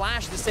from the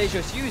flash that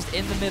Xayah used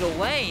in the middle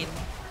lane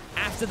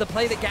after the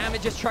play that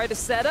Gambit just tried to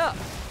set up.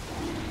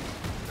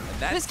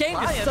 This game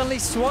just suddenly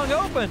swung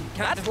open.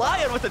 That's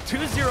Lyon with a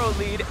 2-0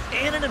 lead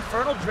and an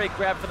Infernal Drake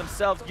grab for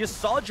themselves. You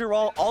saw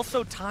Jirall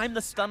also time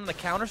the stun and the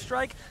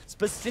counter-strike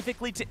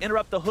specifically to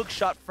interrupt the hook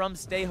shot from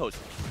Stejos.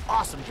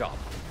 Awesome job.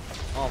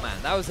 Oh man,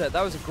 that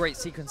was a great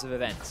sequence of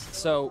events.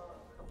 So,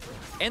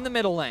 in the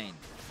middle lane,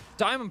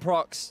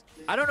 Diamondprox,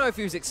 I don't know if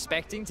he was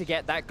expecting to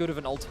get that good of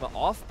an ultimate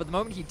off, but the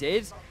moment he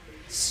did,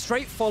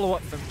 straight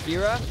follow-up from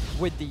Kira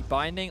with the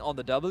binding on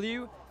the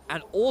W,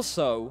 and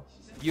also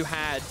you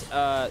had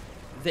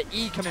the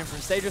E coming from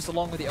Stejos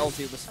along with the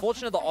ulti. It was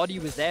fortunate that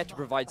Oddie was there to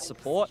provide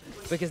support,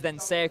 because then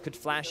Seiya could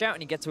flash out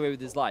and he gets away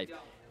with his life.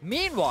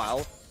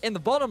 Meanwhile, in the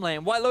bottom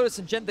lane, WhiteLotus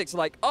and Genthix are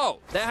like, oh,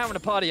 they're having a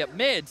party up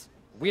mid.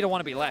 We don't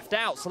want to be left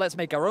out, so let's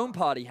make our own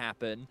party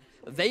happen.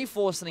 They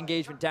force an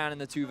engagement down in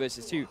the 2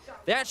 versus 2.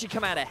 They actually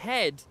come out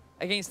ahead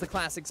against the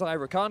classic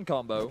Xayah Rakan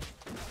combo.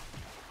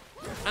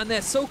 And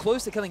they're so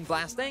close to killing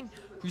Blasting,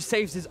 who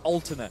saves his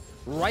ultimate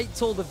right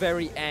till the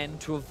very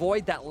end to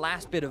avoid that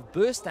last bit of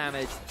burst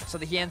damage so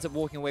that he ends up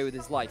walking away with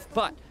his life.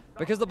 But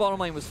because the bottom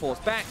lane was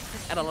forced back,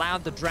 it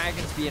allowed the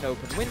Dragon to be an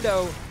open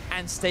window,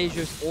 and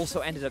Stejos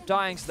also ended up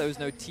dying, so there was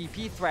no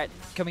TP threat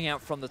coming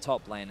out from the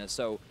top laner.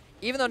 So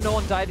even though no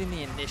one died in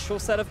the initial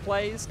set of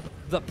plays,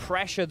 the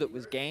pressure that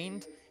was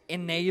gained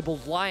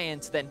enabled Lyon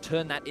to then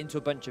turn that into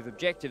a bunch of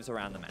objectives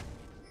around the map.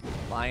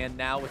 Lyon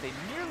now with a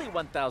nearly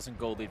 1,000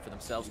 gold lead for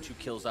themselves, 2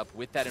 kills up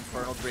with that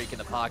Infernal Drake in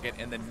the pocket,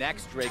 and the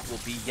next Drake will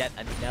be yet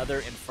another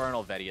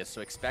Infernal Vedius, so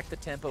expect the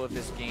tempo of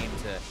this game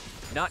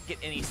to not get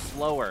any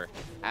slower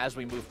as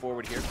we move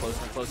forward here,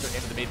 closer and closer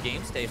into the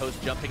mid-game. Stejos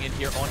jumping in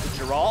here onto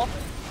Jirall,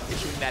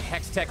 issuing that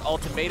Hextech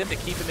ultimatum to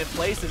keep him in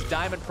place as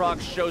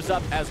Diamondprox shows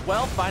up as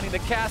well, finding the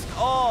cast.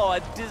 Oh,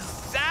 a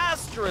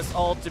disastrous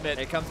ultimate.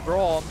 Here comes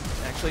Braum.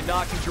 Actually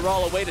knocking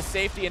Jirall away to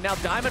safety, and now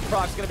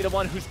Diamondprox is going to be the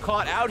one who's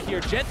caught out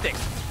here. Genthix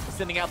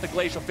sending out the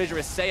Glacial Fissure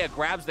as Seiya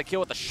grabs the kill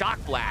with the Shock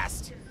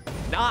Blast.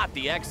 Not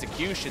the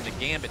execution that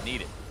Gambit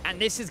needed. And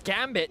this is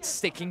Gambit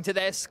sticking to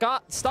their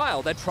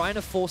style. They're trying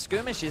to force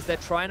skirmishes. They're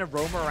trying to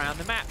roam around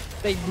the map.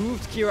 They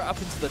moved Kira up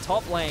into the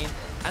top lane,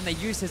 and they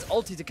used his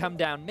ulti to come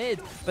down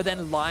mid, but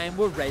then Lyon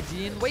were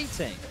ready and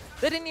waiting.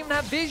 They didn't even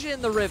have vision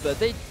in the river.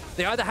 They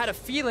either had a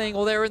feeling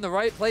or they were in the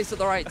right place at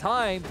the right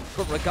time,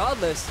 but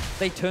regardless,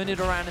 they turned it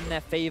around in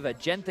their favor.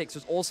 Genthix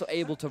was also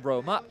able to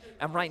roam up,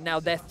 and right now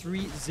they're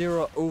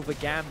 3-0 over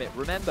Gambit.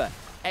 Remember,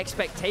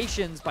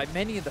 expectations by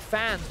many of the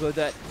fans were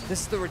that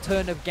this is the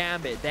return of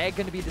Gambit. They're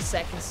going to be the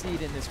second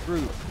seed in this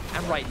group.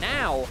 And right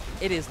now,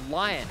 it is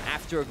Lyon,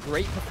 after a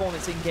great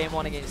performance in Game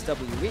 1 against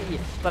WE,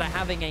 but are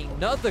having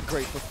another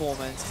great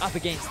performance up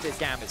against this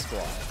Gambit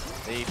squad.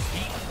 They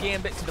beat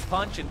Gambit to the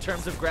punch in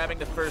terms of grabbing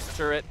the first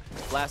turret.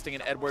 Blasting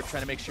and Edward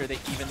trying to make sure they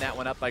even that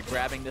one up by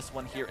grabbing this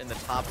one here in the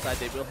top side.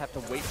 They will have to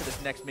wait for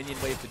this next minion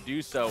wave to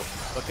do so.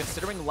 But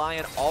considering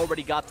Lyon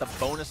already got the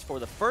bonus for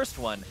the first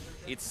one,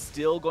 it's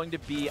still going to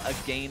be a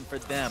gain for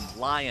them.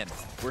 Lyon,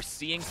 we're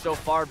seeing so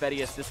far,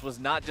 Vedius, this was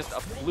not just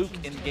a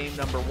fluke in game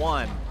number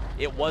 1.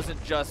 It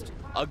wasn't just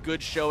a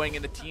good showing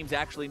and the team's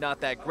actually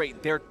not that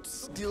great. They're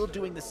still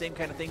doing the same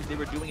kind of things they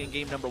were doing in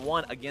game number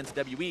 1 against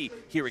WE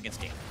here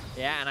against Game.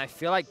 Yeah, and I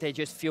feel like they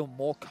just feel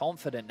more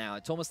confident now.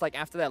 It's almost like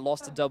after that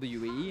loss to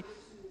WE,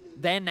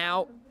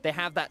 they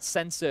have that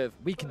sense of,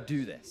 we can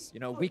do this. You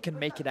know, we can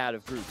make it out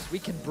of groups. We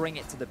can bring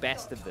it to the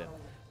best of them.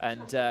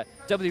 And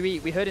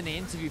WE, we heard in the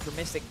interview from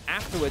Mystic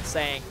afterwards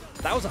saying,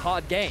 that was a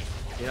hard game.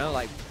 You know,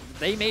 like,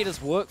 they made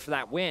us work for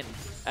that win.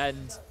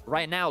 And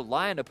right now,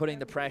 Lyon are putting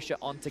the pressure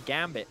onto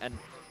Gambit. And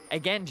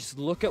again, just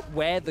look at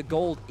where the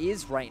gold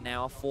is right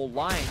now for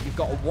Lyon. You've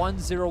got a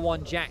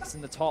 1-0-1 Jax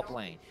in the top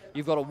lane.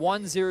 You've got a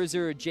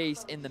 1-0-0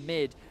 Jayce in the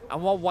mid.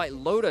 And while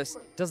WhiteLotus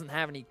doesn't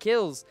have any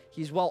kills,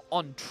 he's well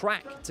on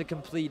track to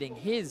completing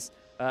his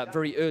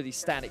very early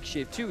static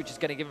shift too, which is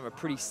going to give him a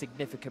pretty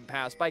significant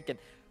power spike. And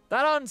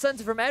that on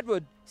center from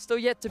Edward still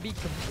yet to be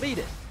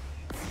completed.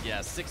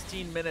 Yeah,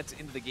 16 minutes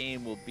into the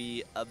game will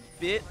be a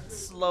bit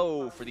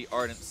slow for the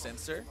Ardent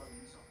Sensor.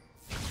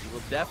 You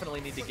will definitely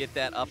need to get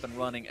that up and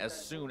running as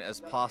soon as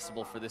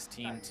possible for this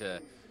team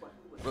to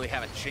really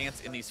have a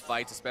chance in these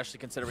fights, especially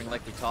considering,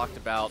 like we talked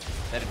about,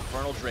 that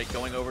Infernal Drake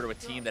going over to a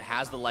team that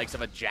has the likes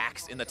of a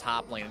Jax in the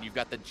top lane, and you've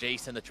got the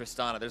Jayce and the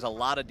Tristana. There's a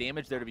lot of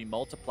damage there to be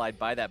multiplied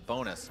by that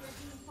bonus.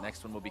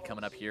 Next one will be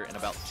coming up here in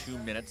about 2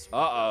 minutes.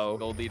 Uh-oh.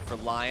 Gold lead for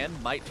Lyon.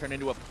 Might turn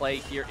into a play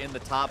here in the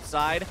top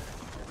side.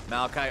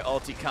 Maokai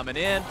ulti coming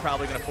in,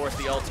 probably going to force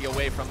the ulti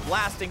away from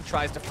Blasting,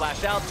 tries to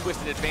flash out,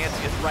 Twisted Advance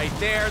is right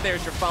there.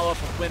 There's your follow-up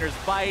with Winner's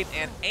Bite,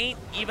 and ain't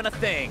even a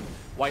thing.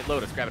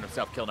 WhiteLotus grabbing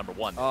himself kill number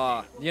 1.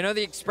 You know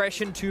the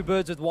expression, 2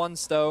 birds with 1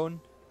 stone?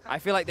 I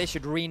feel like they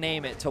should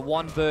rename it to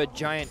 1 bird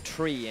giant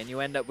tree, and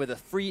you end up with a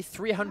free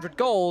 300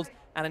 gold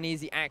and an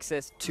easy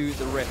access to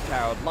the Rift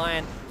Towered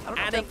Lion. I don't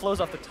know if that flows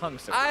off the tongue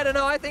so I don't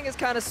know, I think it's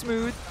kind of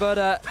smooth,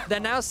 but they're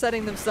now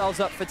setting themselves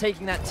up for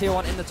taking that tier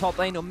 1 in the top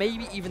lane, or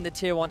maybe even the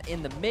tier 1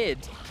 in the mid.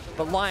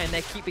 But Lyon,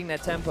 they're keeping their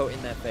tempo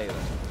in their favor.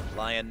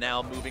 Lyon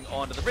now moving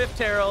on to the Rift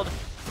Herald.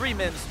 3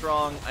 men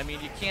strong. I mean,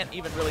 you can't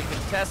even really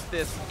contest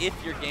this if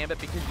you're Gambit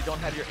because you don't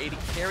have your AD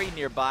carry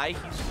nearby.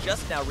 He's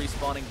just now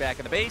respawning back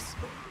in the base.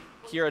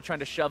 Kira trying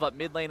to shove up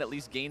mid lane, at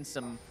least gain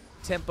some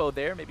tempo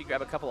there. Maybe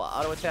grab a couple of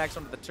auto attacks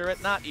onto the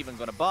turret. Not even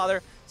going to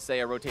bother.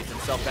 Seiya rotates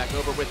himself back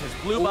over with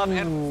his blue buff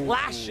and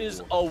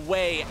flashes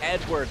away.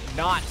 Edward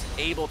not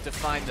able to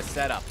find the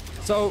setup.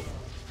 So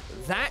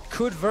that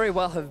could very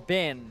well have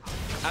been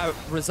a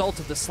result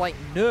of the slight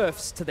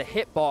nerfs to the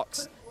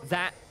hitbox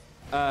that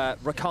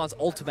Rakan's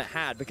ultimate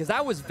had, because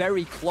that was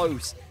very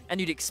close and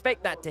you'd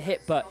expect that to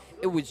hit, but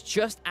it was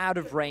just out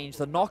of range.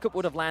 The knockup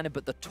would have landed,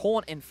 but the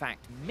taunt in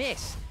fact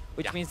missed,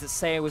 which means that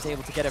Seiya was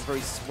able to get a very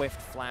swift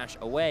flash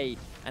away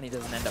and he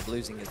doesn't end up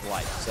losing his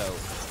life. So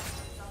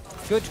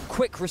good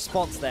quick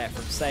response there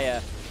from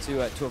Seiya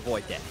to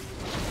avoid death.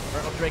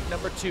 Infernal Drake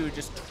number 2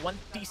 just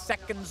 20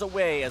 seconds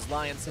away as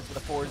Lyon sits with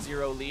a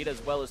 4-0 lead,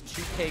 as well as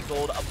 2k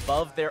gold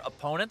above their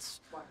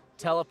opponents.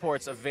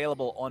 Teleports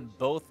available on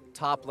both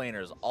top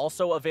laners.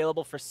 Also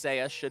available for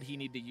Seiya, should he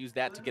need to use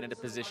that to get into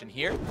position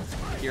here.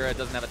 Kira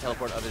doesn't have a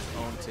teleport of his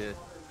own to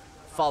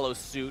follow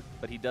suit,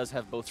 but he does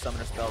have both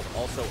summoner spells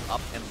also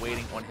up and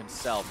waiting on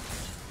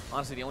himself.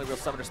 Honestly, the only real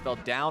summoner spell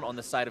down on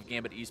the side of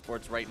Gambit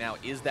Esports right now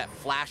is that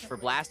flash for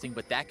blasting,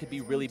 but that could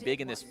be really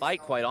big in this fight,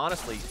 quite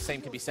honestly.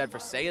 Same can be said for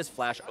Seiya's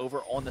flash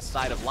over on the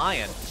side of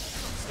Lyon.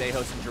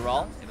 Stejos and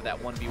Jirall into that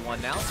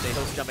 1v1 now.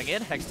 Stejos jumping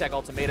in. Hextech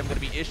ultimatum going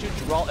to be issued.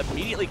 Jirall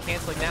immediately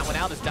canceling that one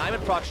out as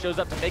Diamondprox shows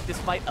up to make this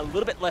fight a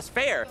little bit less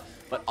fair.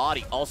 But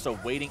Oddie also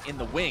waiting in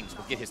the wings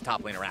will get his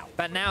top laner out.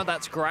 But now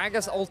that's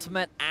Gragas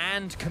ultimate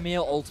and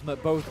Camille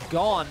ultimate both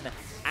gone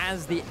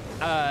as the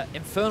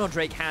Infernal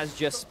Drake has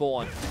just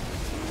spawned.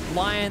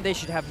 Lyon, they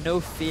should have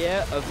no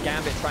fear of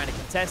Gambit trying to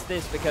contest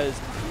this, because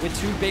with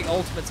 2 big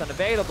ultimates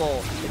unavailable,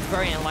 it's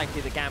very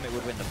unlikely that Gambit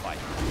would win the fight.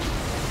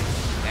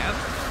 And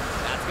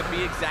that's going to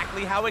be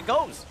exactly how it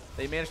goes.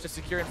 They managed to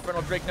secure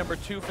Infernal Drake number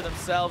 2 for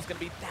themselves. Going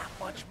to be that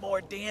much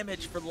more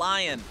damage for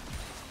Lyon.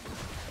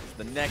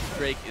 The next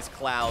Drake is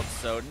Cloud,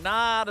 so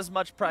not as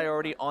much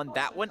priority on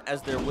that one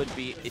as there would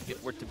be if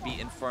it were to be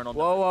Infernal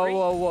number 3.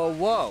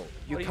 Whoa.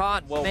 You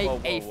can't make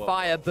a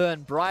fire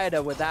burn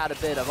brighter without a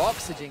bit of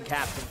oxygen,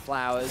 Captain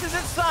Flowers. This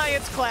isn't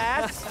science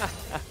class.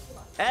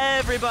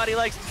 Everybody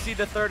likes to see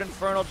the 3rd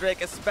Infernal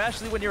Drake,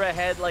 especially when you're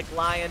ahead like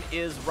Lyon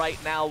is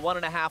right now.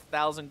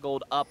 1,500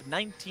 gold up,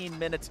 19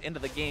 minutes into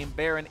the game.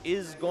 Baron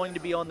is going to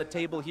be on the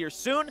table here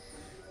soon,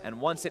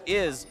 and once it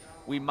is,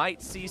 we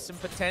might see some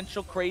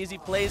potential crazy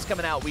plays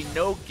coming out. We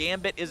know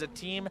Gambit is a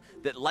team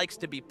that likes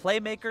to be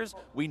playmakers.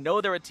 We know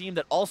they're a team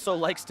that also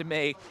likes to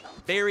make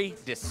very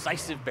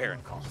decisive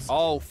Baron calls.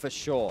 Oh, for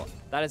sure.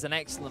 That is an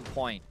excellent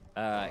point,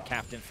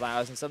 Captain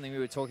Flowers, and something we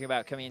were talking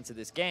about coming into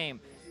this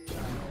game.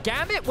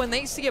 Gambit, when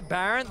they see a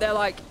Baron, they're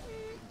like,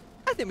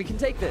 I think we can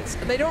take this.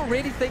 And they don't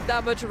really think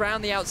that much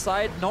around the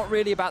outside, not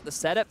really about the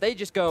setup. They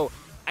just go,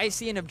 I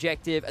see an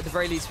objective, at the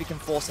very least we can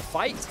force a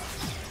fight.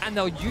 And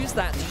they'll use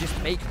that to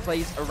just make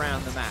plays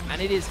around the map.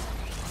 And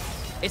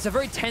it's a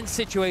very tense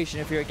situation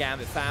if you're a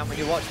Gambit fan when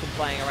you watch them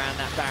playing around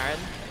that Baron.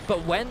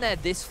 But when they're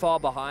this far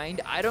behind,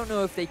 I don't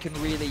know if they can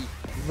really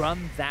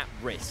run that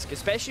risk,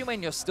 especially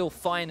when you're still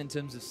fine in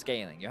terms of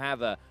scaling. You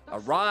have a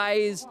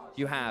Ryze,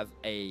 you have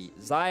a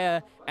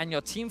Xayah, and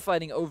your team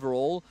fighting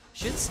overall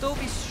should still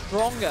be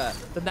stronger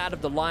than that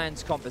of the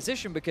Lions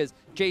composition, because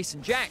Jayce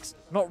and Jax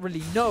not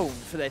really known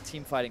for their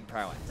team fighting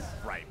prowess.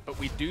 Right, but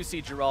we do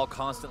see Jirall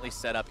constantly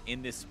set up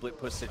in this split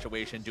push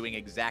situation, doing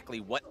exactly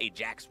what a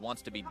Jax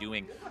wants to be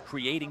doing,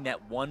 creating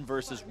that 1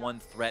 versus 1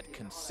 threat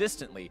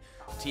consistently.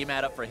 Team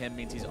add up for him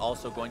means he's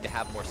also going to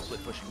have more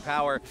split pushing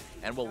power,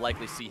 and we'll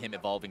likely see him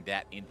evolving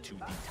that into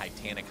the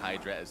Titanic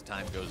Hydra as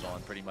time goes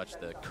on. Pretty much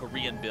the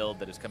Korean build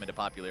that has come into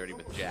popularity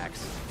with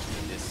Jax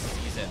this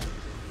season.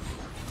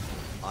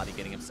 Oddie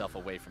getting himself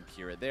away from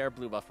Kira there.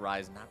 Blue buff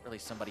Ryze, not really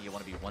somebody you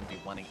want to be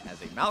 1v1ing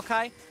as a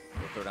Maokai.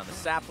 We'll throw down the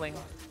sapling,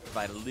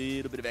 provide a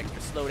little bit of extra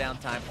slowdown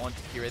time onto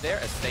Kira there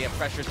as Seiya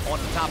pressures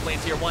onto the top lane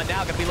tier 1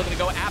 now. Going to be looking to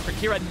go after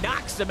Kira,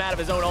 knocks him out of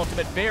his own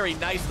ultimate. Very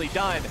nicely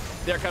done.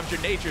 There comes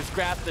your Nature's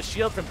Grasp. The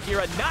shield from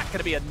Kira not going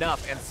to be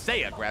enough, and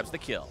Seiya grabs the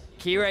kill.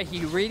 Kira,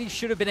 he really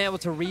should have been able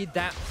to read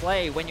that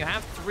play. When you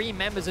have 3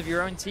 members of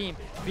your own team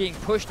being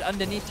pushed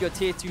underneath your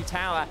tier 2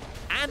 tower,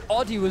 and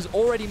Oddie was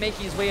already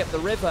making his way up the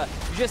river,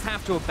 you just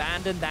have to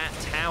abandon that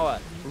tower.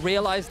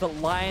 Realize that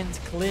Lyon's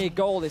clear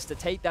goal is to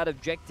take that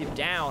objective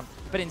down,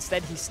 but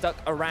instead he stuck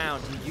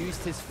around. He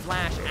used his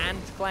flash and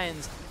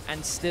cleanse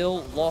and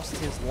still lost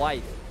his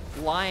life.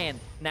 Lyon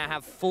now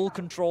have full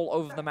control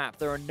over the map.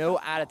 There are no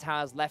outer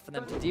towers left for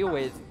them to deal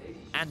with,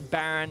 and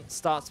Baron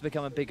starts to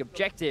become a big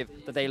objective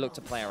that they look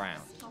to play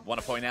around. Want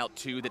to point out,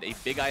 too, that a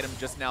big item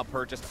just now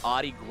purchased,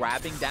 Oddie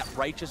grabbing that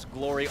Righteous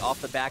Glory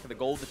off the back of the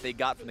gold that they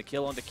got from the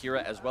kill onto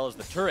Kira, as well as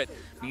the turret,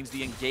 means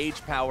the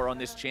engage power on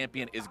this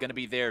champion is going to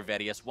be there,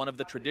 Vedius. One of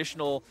the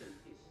traditional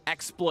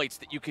exploits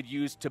that you could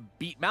use to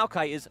beat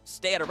Maokai is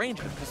stay out of range,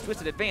 because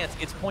Twisted Advance,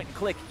 it's point and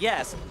click,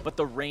 yes, but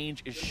the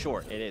range is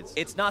short. It is.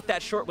 It's not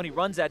that short when he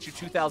runs at you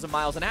 2,000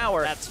 miles an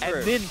hour. That's true.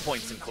 And then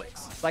points and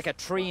clicks. It's like a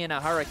tree in a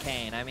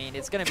hurricane. I mean,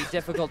 it's going to be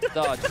difficult to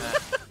dodge, man.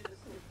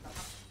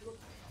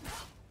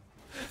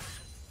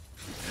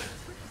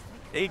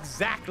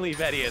 Exactly,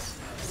 Vedius.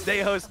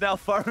 Stejos now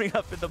farming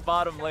up in the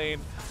bottom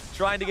lane,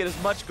 trying to get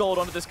as much gold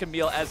onto this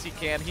Camille as he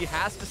can. He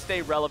has to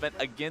stay relevant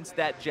against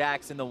that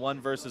Jax in the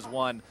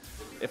 1v1.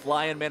 If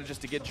Lyon manages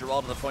to get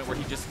Jirall to the point where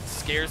he just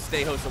scares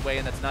Stejos away,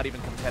 and that's not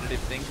even competitive,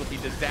 things will be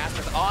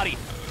disastrous. Oddie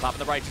popping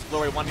the Righteous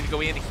Glory, wanting to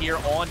go in here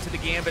onto the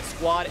Gambit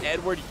squad.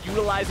 Edward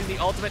utilizing the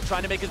ultimate,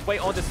 trying to make his way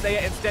onto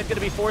Seiya, instead going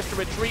to be forced to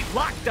retreat,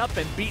 locked up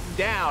and beaten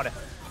down.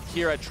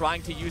 Kira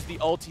trying to use the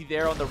ulti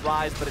there on the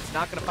Ryze, but it's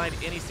not going to find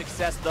any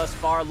success thus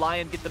far.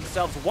 Lyon get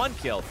themselves one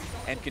kill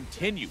and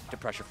continue to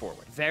pressure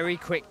forward. Very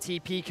quick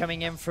TP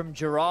coming in from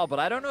Jirall, but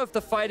I don't know if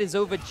the fight is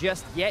over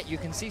just yet. You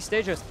can see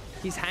Stejos,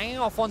 he's hanging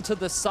off onto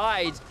the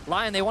side.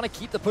 Lyon, they want to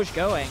keep the push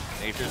going.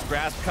 Nature's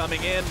Grasp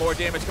coming in, more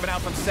damage coming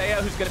out from Seiya,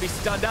 who's going to be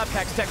stunned up.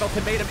 Hex-Tech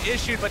ultimatum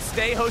issued, but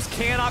Stejos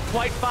cannot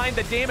quite find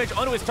the damage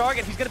onto his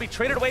target. He's going to be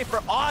traded away for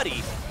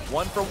Oddie.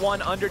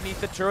 1-for-1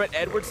 underneath the turret.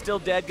 Edward's still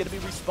dead, going to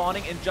be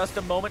respawning in just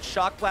a moment.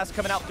 Shock Blast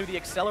coming out through the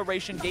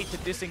acceleration gate to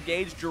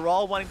disengage.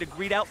 Jirall wanting to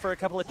greet out for a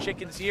couple of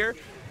chickens here.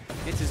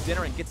 Gets his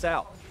dinner and gets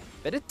out.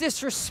 Bit of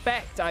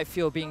disrespect, I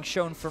feel, being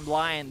shown from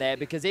Lyon there,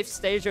 because if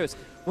Stejos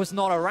was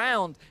not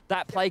around,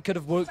 that play could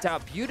have worked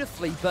out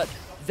beautifully, but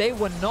they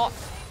were not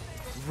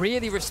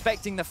really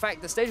respecting the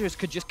fact that Stejos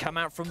could just come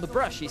out from the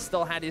brush. He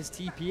still had his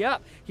TP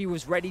up. He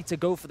was ready to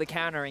go for the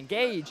counter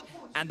engage,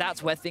 and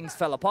that's where things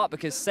fell apart,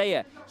 because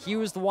Seiya, he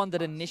was the one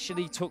that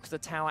initially took the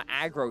tower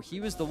aggro. He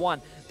was the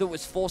one that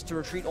was forced to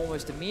retreat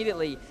almost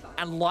immediately,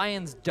 and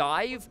Lyon's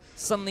dive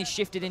suddenly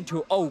shifted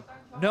into, oh,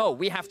 no,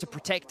 we have to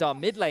protect our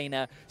mid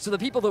laner. So the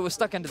people that were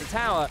stuck under the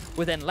tower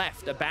were then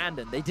left,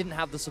 abandoned. They didn't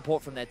have the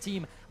support from their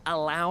team,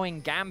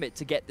 allowing Gambit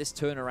to get this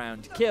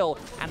turnaround kill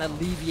and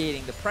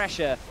alleviating the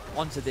pressure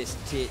onto this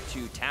tier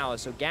 2 tower.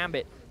 So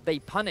Gambit, they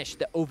punished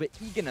the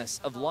over-eagerness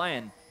of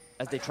Lyon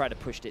as they try to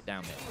push it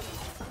down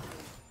there.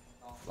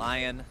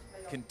 Lyon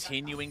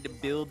continuing to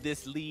build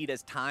this lead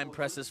as time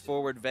presses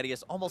forward.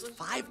 Vedius, almost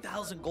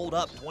 5,000 gold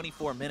up,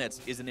 24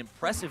 minutes is an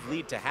impressive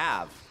lead to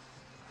have.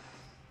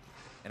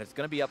 And it's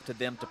going to be up to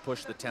them to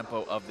push the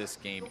tempo of this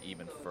game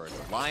even further.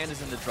 Lyon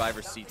is in the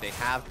driver's seat. They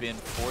have been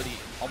for the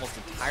almost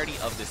entirety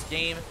of this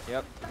game.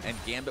 Yep. And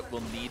Gambit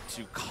will need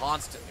to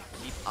constantly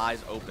keep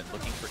eyes open,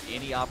 looking for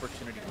any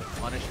opportunity to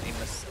punish a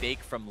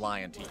mistake from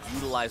Lyon, to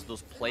utilize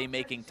those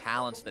playmaking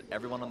talents that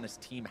everyone on this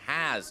team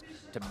has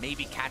to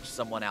maybe catch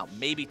someone out,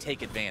 maybe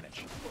take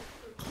advantage.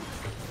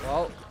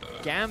 Well,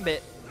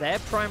 Gambit, their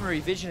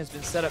primary vision has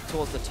been set up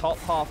towards the top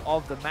half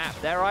of the map.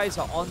 Their eyes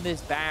are on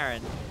this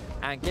Baron.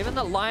 And given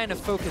that Lyon have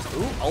focused,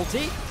 ooh,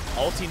 ulti.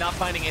 Ulti not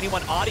finding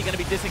anyone. Oddie going to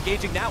be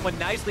disengaging that one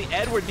nicely.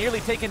 Edward nearly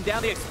taking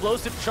down the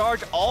explosive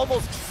charge,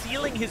 almost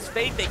sealing his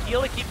fate. They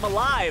heal to keep him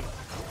alive.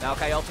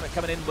 Maokai ultimate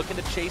coming in, looking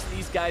to chase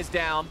these guys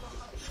down.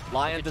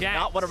 Lyon does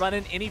not want to run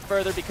in any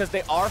further because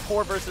they are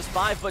 4 versus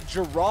 5, but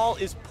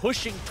Jirall is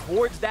pushing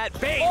towards that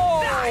base.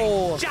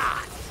 Oh. Nice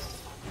shot!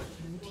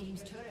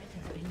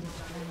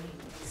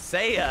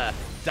 Seiya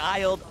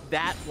dialed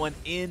that one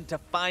in to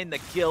find the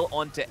kill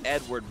onto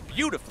Edward.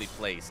 Beautifully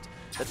placed.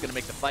 That's going to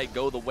make the fight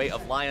go the way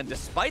of Lyon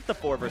despite the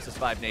 4 versus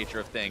 5 nature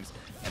of things.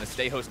 And as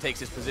Stejos takes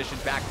his position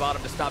back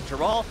bottom to stop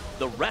Jirall,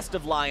 the rest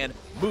of Lyon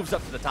moves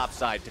up to the top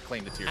side to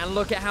claim the tier. And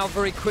look at how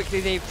very quickly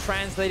they've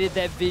translated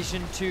their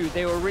vision too.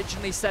 They were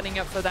originally setting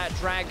up for that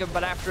dragon,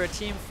 but after a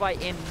team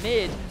fight in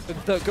mid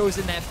that goes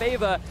in their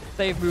favor,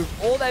 they've moved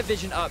all their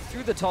vision up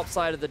through the top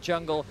side of the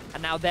jungle,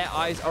 and now their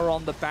eyes are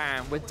on the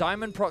Baron. With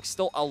Diamondprox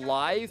still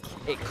alive,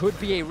 it could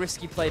be a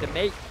risky play to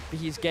make, but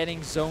he's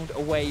getting zoned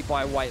away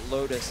by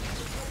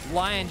WhiteLotus.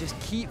 Lyon just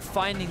keep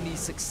finding these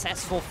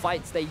successful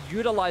fights. They're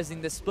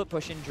utilizing this split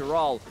push in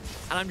Jirall,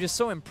 and I'm just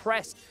so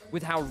impressed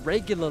with how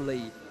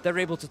regularly they're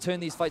able to turn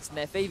these fights in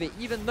their favor,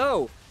 even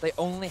though they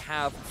only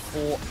have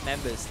 4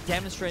 members,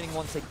 demonstrating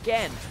once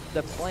again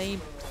the flame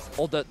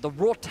or the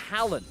raw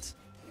talent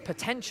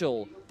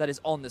potential that is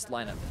on this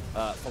lineup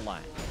for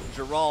Lyon.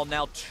 Jirall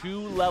now 2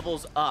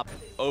 levels up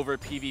over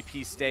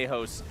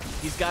PvPStejos.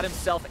 He's got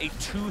himself a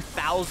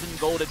 2,000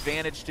 gold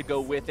advantage to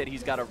go with it.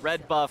 He's got a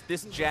red buff.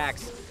 This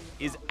Jax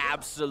is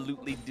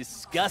absolutely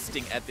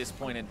disgusting at this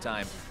point in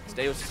time.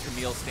 Stejos'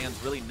 Camille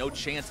stands really no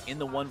chance in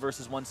the 1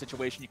 versus 1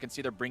 situation. You can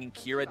see they're bringing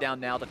Kira down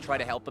now to try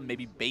to help him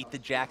maybe bait the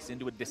Jax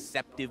into a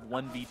deceptive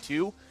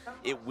 1v2.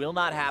 It will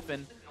not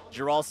happen.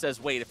 Jirall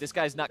says, wait, if this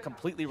guy's not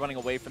completely running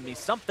away from me,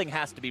 something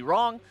has to be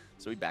wrong,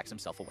 so he backs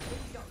himself away.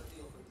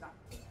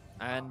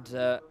 And,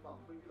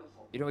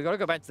 you know, we got to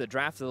go back to the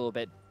draft a little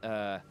bit,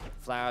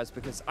 Flowers,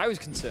 because I was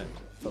concerned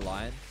for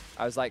Lyon.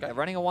 I was like, they're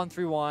running a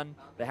 1-3-1.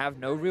 They have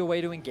no real way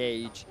to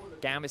engage.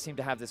 Gambit seem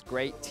to have this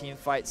great team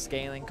fight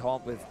scaling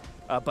comp with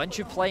a bunch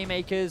of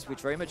playmakers, which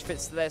very much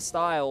fits to their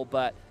style.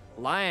 But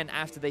Lyon,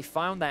 after they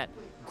found that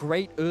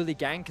great early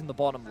gank in the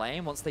bottom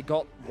lane, once they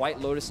got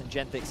WhiteLotus and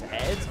Genthix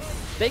ahead,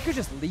 they could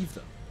just leave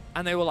them.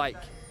 And they were like,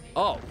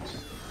 oh,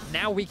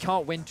 now we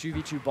can't win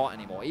 2v2 bot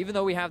anymore. Even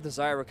though we have the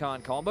Xayah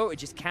Rakan combo, it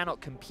just cannot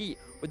compete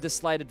with the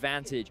slight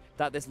advantage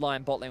that this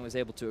Lyon bot lane was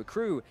able to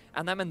accrue.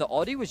 And that meant the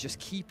Oddie was just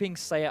keeping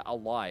Seiya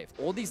alive.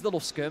 All these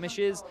little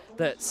skirmishes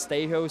that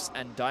Stejos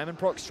and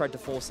Diamondprox tried to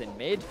force in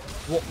mid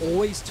were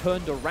always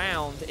turned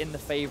around in the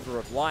favor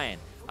of Lyon.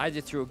 Either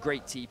through a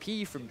great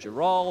TP from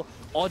Jirall,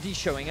 Oddie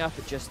showing up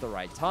at just the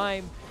right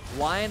time.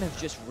 Lyon have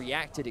just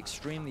reacted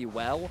extremely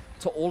well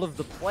to all of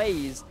the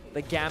plays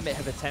that Gambit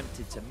have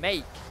attempted to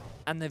make,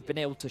 and they've been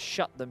able to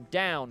shut them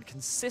down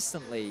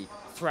consistently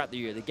throughout the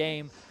year of the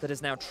game that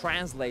has now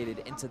translated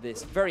into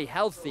this very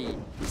healthy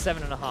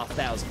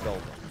 7,500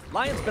 gold.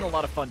 Lyon's been a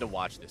lot of fun to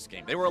watch this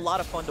game. They were a lot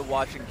of fun to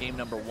watch in game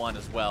number 1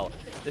 as well.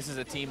 This is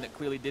a team that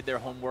clearly did their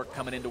homework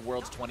coming into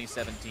Worlds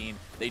 2017.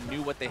 They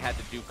knew what they had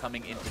to do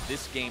coming into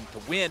this game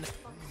to win.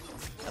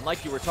 And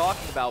like you were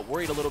talking about,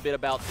 worried a little bit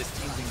about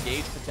this team's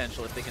engage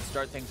potential if they can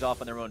start things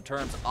off on their own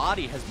terms.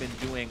 Oddie has been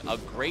doing a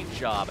great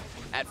job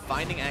at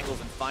finding angles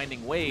and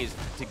finding ways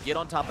to get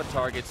on top of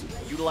targets,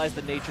 utilize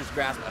the Nature's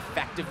Grasp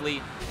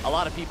effectively. A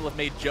lot of people have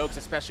made jokes,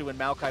 especially when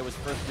Maokai was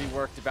first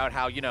reworked, about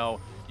how, you know,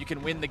 you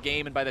can win the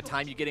game, and by the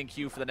time you get in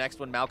queue for the next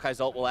one,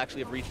 Maokai's ult will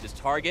actually have reached his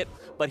target.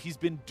 But he's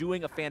been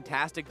doing a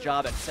fantastic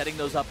job at setting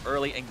those up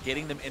early and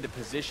getting them into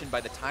position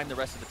by the time the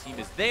rest of the team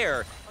is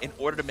there in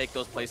order to make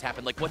those plays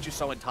happen, like what you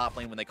saw in top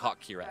lane when they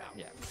caught Kira out.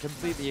 Yeah,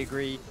 completely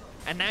agree.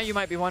 And now you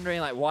might be wondering,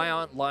 like, why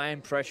aren't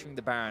Lyon pressuring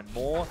the Baron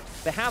more?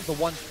 They have the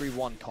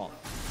 1-3-1 comp.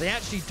 They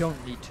actually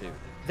don't need to.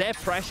 Their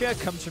pressure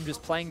comes from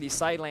just playing these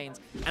side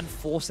lanes and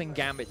forcing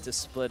Gambit to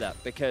split up,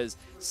 because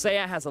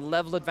Seiya has a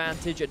level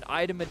advantage, an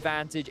item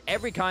advantage,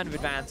 every kind of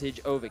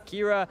advantage over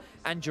Kira,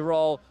 and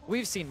Jirall,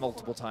 we've seen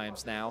multiple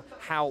times now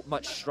how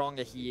much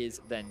stronger he is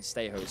than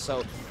Stejos.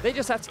 So they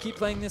just have to keep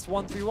playing this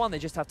 1-3-1. They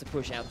just have to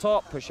push out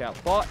top, push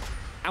out bot,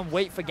 and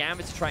wait for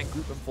Gambit to try and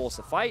group and force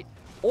a fight,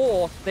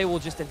 or they will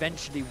just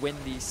eventually win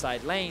these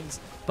side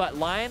lanes. But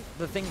Lyon,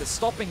 the thing that's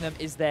stopping them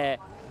is their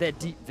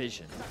deep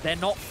vision. They're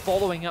not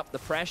following up the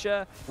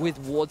pressure with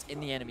wards in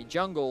the enemy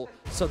jungle,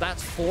 so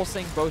that's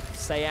forcing both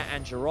Seiya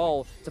and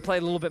Jirall to play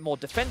a little bit more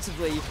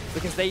defensively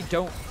because they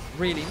don't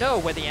really know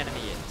where the enemy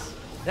is.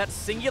 That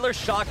singular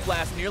shock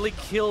blast nearly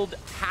killed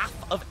half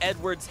of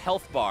Edward's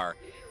health bar,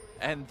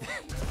 and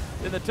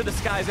then the to the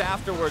skies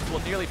afterwards will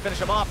nearly finish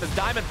him off, as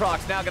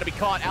Diamondprox now going to be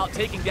caught out.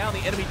 Taking down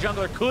the enemy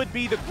jungler could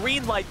be the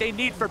green light they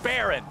need for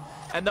Baron.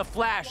 And the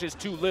flash is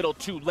too little,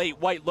 too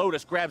late.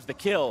 WhiteLotus grabs the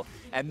kill,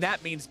 and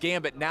that means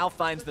Gambit now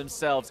finds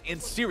themselves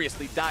in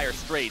seriously dire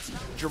straits.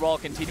 Jirall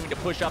continuing to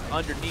push up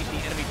underneath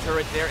the enemy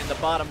turret there in the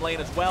bottom lane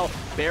as well.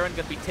 Baron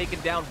going to be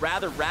taken down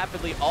rather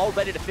rapidly,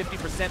 already to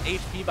 50%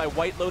 HP by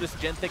WhiteLotus,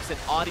 Genthix, and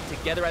Oddie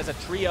together as a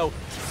trio.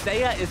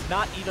 Seiya is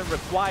not even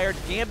required.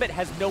 Gambit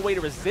has no way to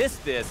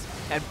resist this,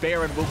 and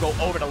Baron will go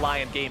over to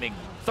Lyon Gaming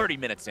 30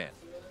 minutes in.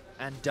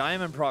 And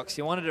Diamondprox,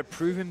 he wanted to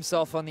prove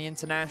himself on the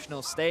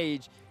international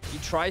stage. He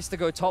tries to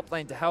go top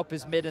lane to help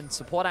his mid and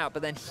support out,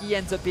 but then he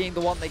ends up being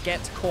the one that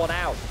gets caught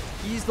out.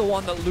 He's the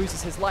one that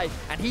loses his life,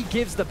 and he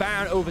gives the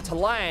Baron over to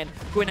Lyon,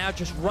 who are now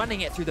just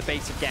running it through the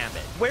base of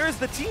Gambit. Where's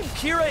the team?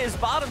 Kira is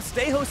bottom,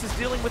 Stejos is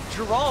dealing with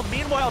Jirall.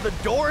 Meanwhile, the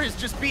door is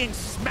just being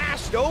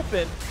smashed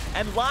open,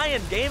 and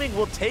Lyon Gaming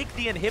will take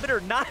the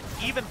inhibitor not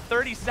even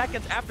 30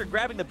 seconds after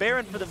grabbing the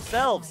Baron for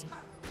themselves.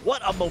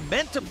 What a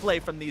momentum play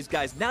from these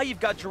guys. Now you've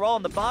got Jirall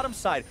on the bottom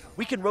side.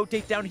 We can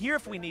rotate down here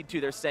if we need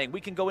to, they're saying. We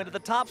can go into the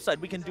top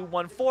side. We can do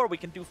 1-4. We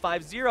can do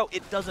 5-0.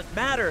 It doesn't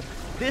matter.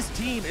 This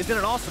team is in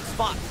an awesome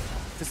spot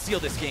to seal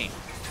this game.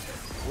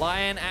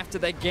 Lyon, after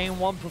their Game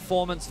 1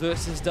 performance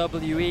versus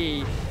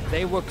WE,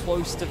 they were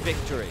close to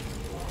victory.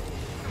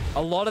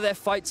 A lot of their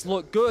fights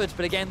look good,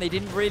 but again, they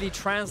didn't really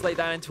translate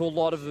that into a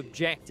lot of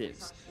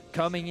objectives.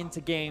 Coming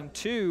into Game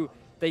 2,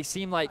 they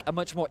seem like a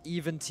much more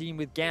even team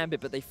with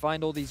Gambit, but they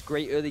find all these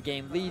great early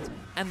game leads,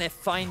 and they're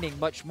finding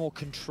much more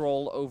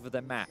control over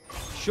the map.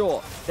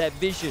 Sure, their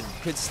vision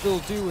could still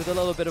do with a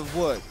little bit of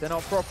work. They're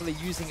not properly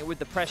using it with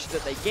the pressure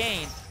that they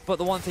gain, but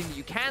the one thing that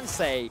you can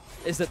say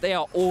is that they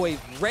are always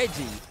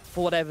ready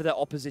for whatever their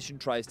opposition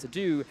tries to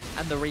do,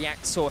 and they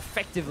react so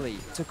effectively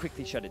to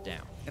quickly shut it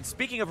down. And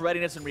speaking of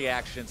readiness and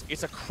reactions,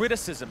 it's a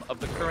criticism of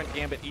the current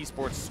Gambit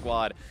Esports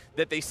squad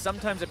that they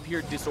sometimes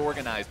appear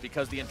disorganized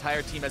because the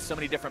entire team has so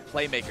many different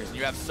playmakers, and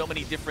you have so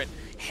many different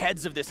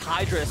heads of this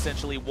Hydra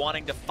essentially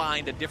wanting to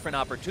find a different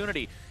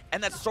opportunity.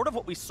 And that's sort of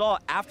what we saw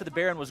after the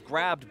Baron was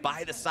grabbed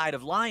by the side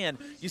of Lyon.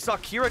 You saw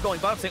Kira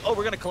going bottom saying, oh,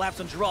 we're going to collapse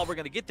on Jirall, we're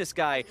going to get this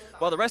guy,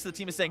 while the rest of the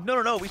team is saying, no,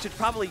 no, no, we should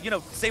probably, you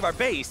know, save our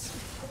base.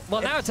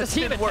 Well, now it's a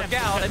team didn't work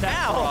out, and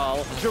now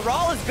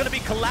Jirall is going to be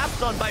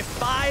collapsed on by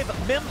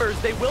 5 members.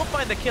 They will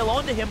find the kill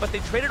onto him, but they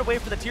traded away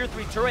for the tier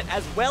 3 turret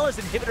as well as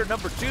inhibitor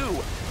number 2.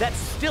 That's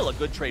still a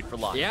good trade for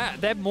Lyon. Yeah,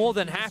 they're more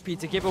than happy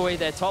to give away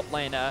their top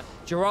laner.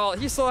 Jirall,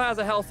 he still has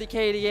a healthy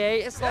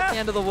KDA. It's not the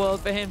end of the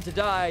world for him to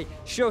die.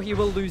 Sure, he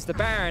will lose the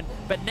Baron,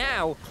 but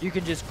now you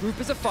can just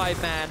group as a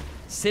 5-man,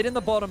 sit in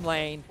the bottom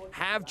lane,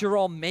 have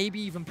Jirall maybe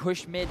even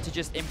push mid to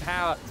just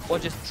empower or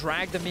just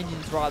drag the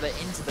minions rather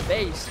into the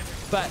base.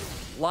 But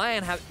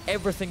Lyon have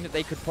everything that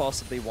they could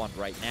possibly want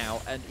right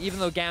now, and even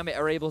though Gambit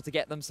are able to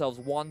get themselves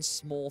one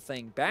small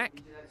thing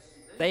back,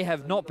 they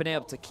have not been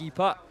able to keep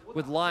up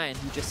with Lyon,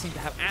 who just seem to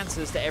have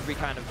answers to every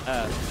kind of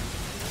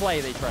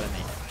play they try to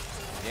make.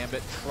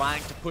 Gambit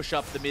trying to push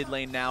up the mid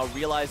lane now,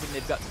 realizing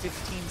they've got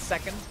 15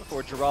 seconds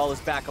before Jirall is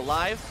back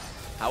alive.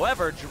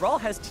 However, Jirall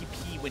has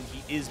TP when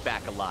he is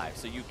back alive,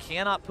 so you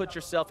cannot put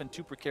yourself in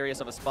too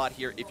precarious of a spot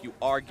here if you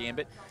are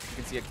Gambit. You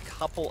can see a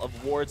couple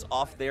of wards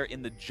off there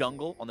in the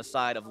jungle on the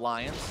side of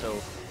Lyon,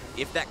 so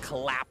if that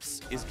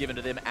collapse is given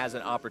to them as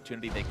an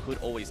opportunity, they could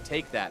always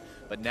take that.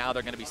 But now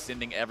they're going to be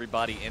sending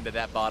everybody into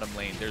that bottom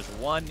lane. There's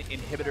one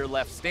inhibitor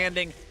left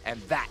standing,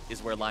 and that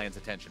is where Lyon's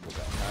attention will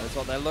go. That is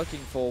what they're looking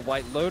for.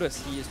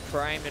 WhiteLotus, he is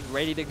primed and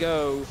ready to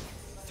go.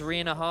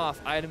 3.5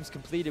 items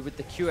completed with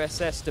the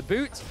QSS to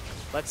boot.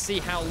 Let's see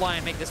how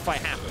Lyon make this fight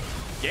happen.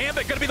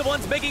 Gambit going to be the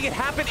ones making it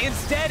happen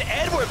instead.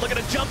 Edward looking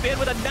to jump in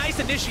with a nice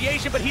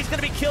initiation, but he's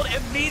going to be killed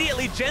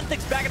immediately.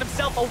 Genthix backing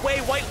himself away.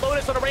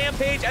 WhiteLotus on a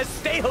rampage as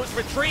Stejos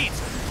retreats.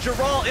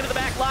 Jirall into the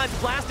back lines,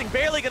 blasting,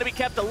 barely going to be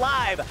kept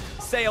alive.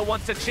 Seiya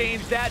wants to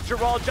change that.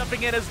 Jirall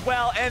jumping in as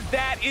well, and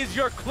that is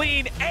your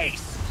clean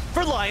ace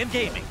for Lyon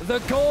Gaming. The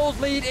gold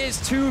lead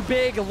is too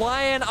big.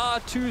 Lyon are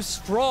too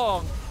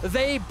strong.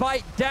 They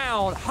bite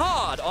down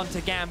hard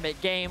onto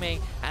Gambit Gaming,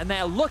 and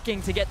they're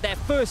looking to get their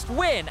first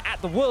win at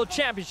the World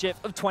Championship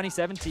of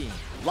 2017.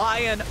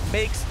 Lyon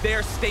makes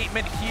their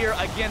statement here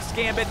against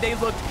Gambit. They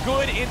looked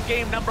good in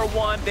game number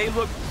 1. They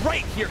look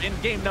great here in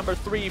game number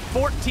 3,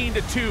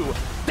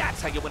 14-2.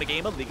 That's how you win a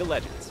game of League of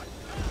Legends.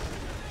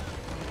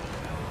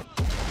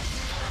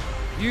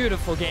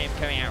 Beautiful game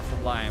coming out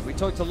from Lyon. We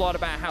talked a lot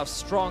about how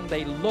strong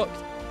they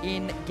looked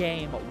in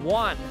game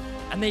 1,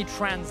 and they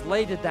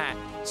translated that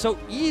so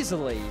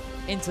easily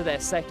into their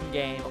second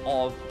game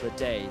of the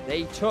day.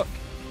 They took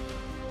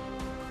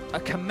a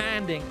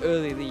commanding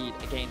early lead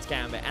against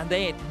Gambit, and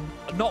they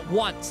not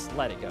once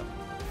let it go.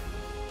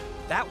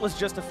 That was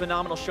just a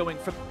phenomenal showing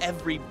from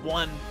every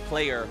one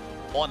player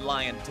on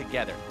Lyon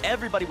together.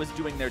 Everybody was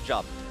doing their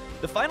job.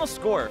 The final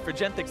score for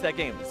Genthix that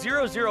game,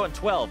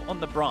 0-0-12 on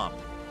the Braum.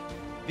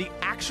 The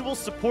actual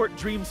support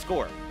dream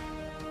score.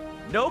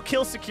 No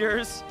kill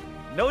secures,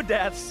 no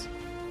deaths,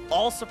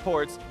 all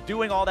supports,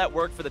 doing all that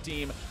work for the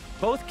team.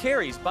 Both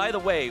carries, by the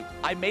way,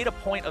 I made a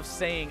point of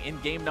saying in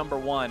game number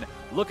 1,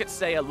 look at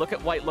Seiya, look at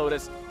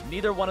WhiteLotus,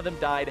 neither one of them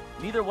died.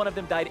 Neither one of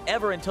them died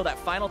ever until that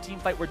final team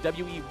fight where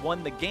WE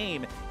won the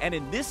game. And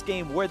in this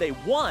game where they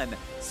won,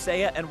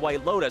 Seiya and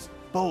WhiteLotus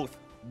both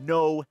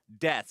no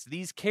deaths.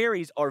 These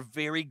carries are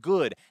very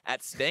good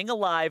at staying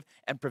alive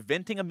and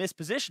preventing a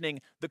mispositioning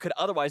that could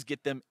otherwise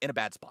get them in a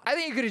bad spot. I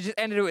think you could have just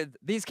ended it with,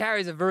 these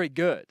carries are very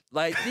good.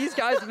 Like, these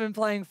guys have been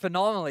playing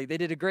phenomenally. They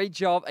did a great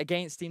job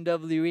against Team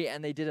WE,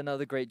 and they did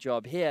another great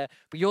job here.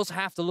 But you also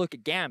have to look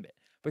at Gambit,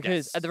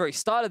 because at the very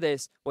start of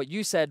this, what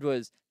you said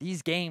was,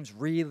 these games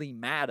really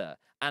matter.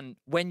 And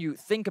when you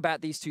think about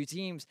these two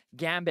teams,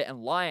 Gambit and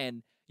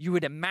Lyon, you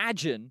would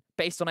imagine,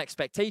 based on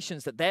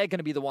expectations, that they're going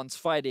to be the ones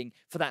fighting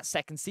for that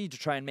second seed to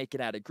try and make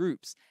it out of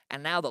groups.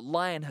 And now that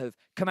Lyon have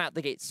come out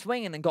the gate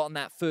swinging and gotten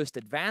that first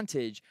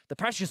advantage, the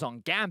pressure's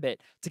on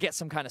Gambit to get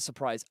some kind of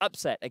surprise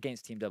upset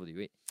against Team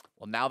WE.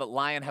 Well, now that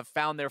Lyon have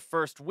found their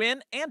first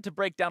win, and to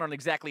break down on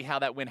exactly how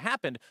that win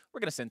happened,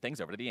 we're going to send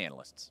things over to the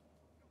analysts.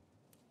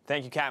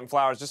 Thank you, Captain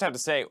Flowers. Just have to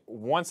say,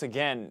 once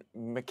again,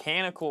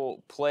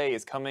 mechanical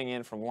plays coming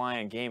in from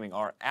Lyon Gaming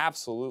are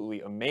absolutely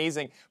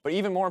amazing. But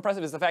even more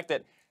impressive is the fact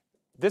that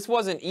this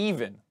wasn't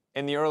even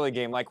in the early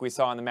game like we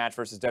saw in the match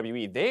versus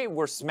WE. They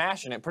were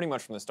smashing it pretty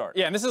much from the start.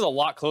 Yeah, and this is a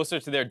lot closer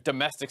to their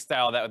domestic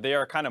style that they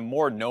are kind of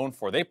more known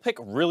for. They pick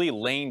really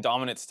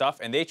lane-dominant stuff,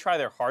 and they try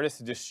their hardest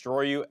to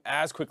destroy you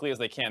as quickly as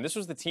they can. This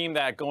was the team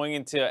that, going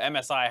into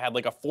MSI, had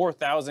like a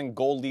 4,000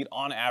 gold lead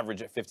on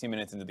average at 15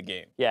 minutes into the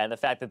game. Yeah, and the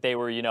fact that they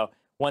were, you know,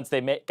 once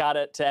they got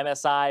it to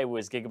MSI,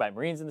 was Gigabyte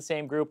Marines in the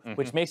same group,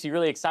 which makes you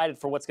really excited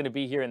for what's going to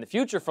be here in the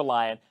future for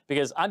Lyon,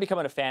 because I'm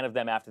becoming a fan of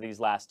them after these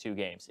last 2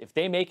 games. If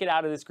they make it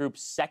out of this group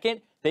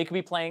second, they could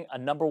be playing a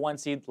 #1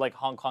 seed like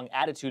Hong Kong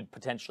Attitude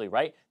potentially,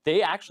 right?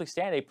 They actually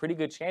stand a pretty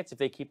good chance if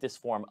they keep this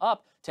form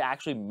up to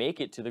actually make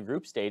it to the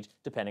group stage,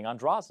 depending on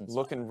draws and stuff.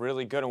 Looking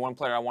really good. And one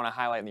player I want to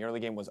highlight in the early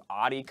game was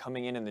Oddie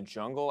coming in the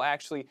jungle,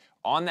 actually.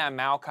 On that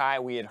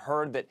Maokai, we had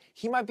heard that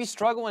he might be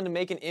struggling to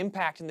make an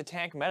impact in the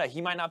tank meta.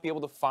 He might not be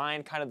able to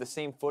find kind of the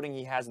same footing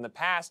he has in the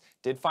past.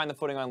 Did find the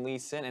footing on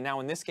LYN, and now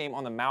in this game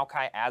on the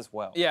Maokai as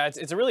well. Yeah,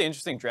 it's a really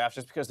interesting draft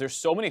just because there's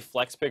so many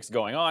flex picks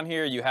going on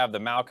here. You have the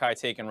Maokai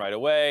taken right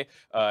away,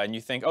 and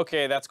you think,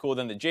 okay, that's cool.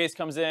 Then the Jayce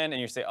comes in, and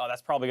you say, oh,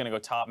 that's probably going to go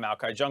top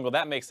Maokai jungle.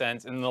 That makes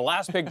sense. And then the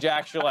last pick,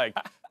 Jax, you're like,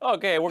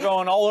 okay, we're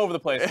going all over the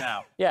place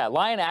now. Yeah,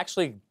 Lyon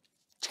actually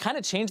kind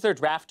of changed their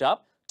draft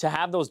up to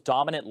have those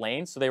dominant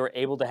lanes, so they were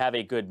able to have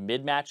a good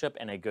mid matchup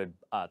and a good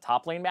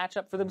top lane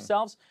matchup for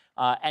themselves,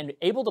 and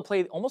able to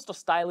play almost a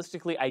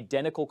stylistically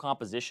identical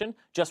composition,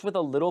 just with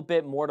a little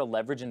bit more to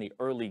leverage in the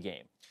early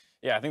game.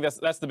 Yeah, I think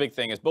that's the big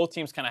thing is both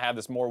teams kind of have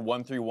this more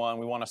 1-3-1.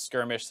 We want to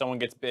skirmish. Someone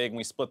gets big and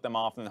we split them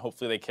off and then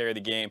hopefully they carry the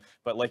game.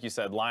 But like you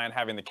said, Lyon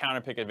having the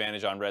counter pick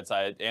advantage on red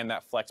side and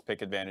that flex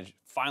pick advantage,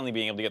 finally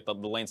being able to get the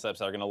lane setups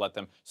that are going to let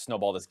them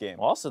snowball this game.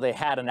 Also, they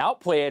had an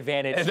outplay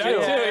advantage too.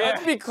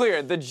 Let's be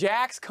clear, the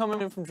Jax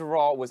coming in from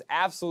Jirall was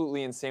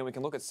absolutely insane. We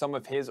can look at some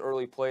of his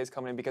early plays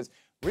coming in because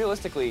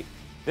realistically,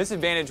 this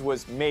advantage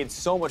was made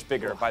so much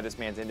bigger by this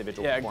man's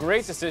individual performance.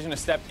 Great decision to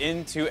step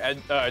into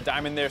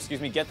Diamond there,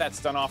 get that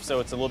stun off so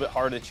it's a little bit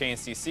harder to chain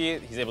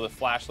CC. He's able to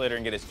flash later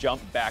and get his jump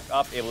back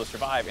up, able to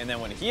survive. And then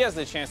when he has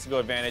the chance to go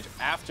advantage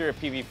after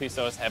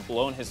PvPStejos had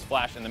blown his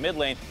flash in the mid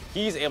lane,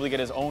 he's able to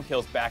get his own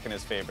kills back in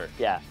his favor.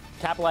 Yeah,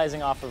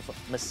 capitalizing off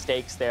of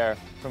mistakes there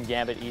from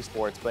Gambit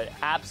Esports, but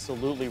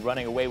absolutely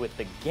running away with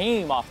the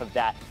game off of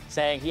that,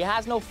 saying he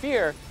has no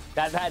fear.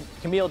 That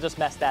Camille just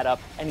messed that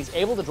up, and he's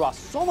able to draw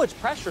so much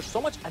pressure,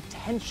 so much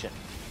attention.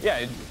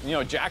 Yeah,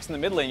 Jax in the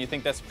mid lane, you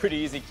think that's a pretty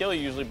easy kill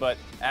usually, but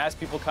as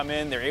people come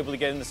in, they're able to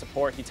get into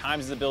support. He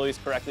times his abilities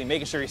correctly,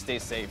 making sure he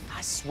stays safe.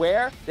 I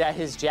swear that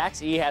his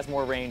Jax E has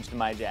more range than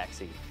my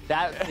Jax E.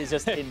 That is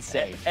just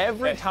insane.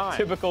 Every time.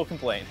 Typical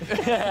complaint.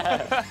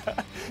 It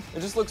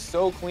just looks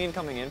so clean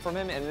coming in from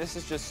him, and this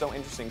is just so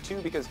interesting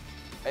too because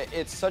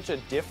it's such a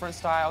different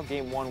style.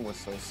 Game 1 was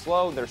so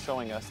slow. They're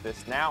showing us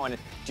this now. And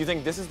do you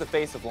think this is the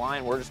face of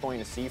Lyon we're just going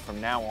to see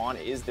from now on?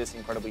 Is this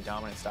incredibly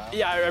dominant style?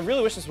 Yeah, I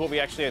really wish this is what we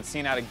actually had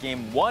seen out of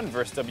Game 1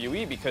 versus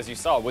WE because you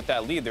saw with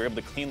that lead, they were able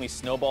to cleanly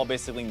snowball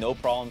basically no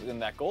problems in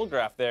that gold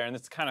graph there. And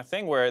it's the kind of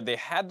thing where they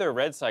had their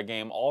red side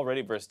game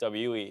already versus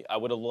WE. I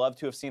would have loved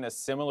to have seen a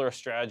similar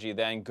strategy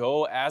then.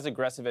 Go as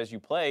aggressive as you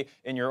play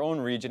in your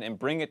own region and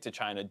bring it to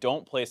China.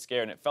 Don't play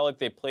scared. And it felt like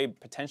they played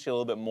potentially a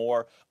little bit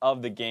more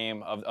of the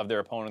game of their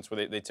opponents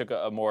where they took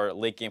a more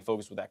late game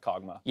focus with that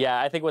Kog'Maw. Yeah,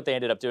 I think what they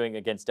ended up doing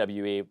against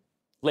WE,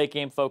 late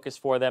game focus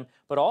for them,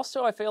 but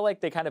also I feel like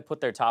they kind of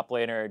put their top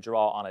laner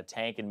Jirall on a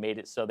tank and made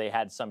it so they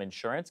had some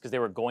insurance because they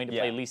were going to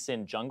play Lee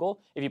Sin jungle.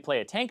 If you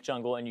play a tank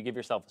jungle and you give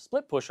yourself a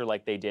split pusher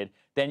like they did,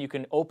 then you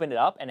can open it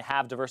up and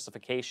have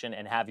diversification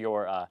and have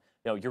your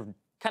your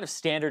kind of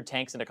standard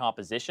tanks into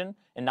composition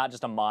and not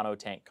just a mono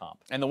tank comp.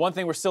 And the one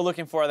thing we're still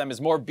looking for them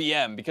is more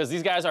BM because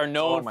these guys are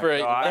known for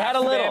they had a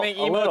little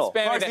emote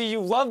spamming. Marcy, you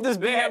love this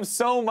BM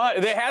so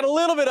much. They had a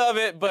little bit of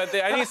it, but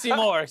I need to see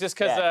more just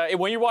because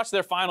when you watch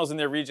their finals in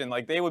their region,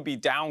 like they would be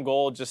down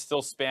gold, just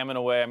still spamming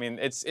away. I mean,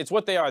 it's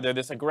what they are. They're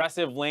this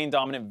aggressive, lane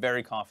dominant,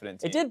 very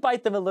confident team. It did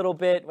bite them a little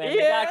bit when they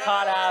got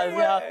caught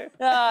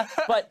out.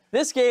 But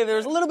this game, there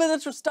was a little bit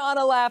of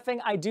Tristana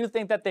laughing. I do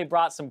think that they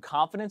brought some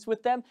confidence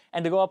with them,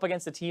 and to go up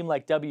against a team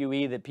like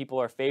WE that people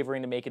are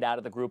favoring to make it out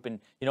of the group and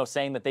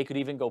saying that they could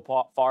even go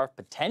far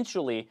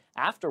potentially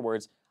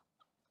afterwards,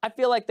 I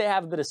feel like they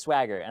have a bit of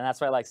swagger, and that's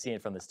what I like seeing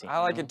from this team. I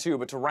like it too,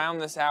 but to round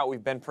this out,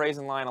 we've been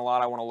praising Lyon a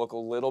lot. I want to look a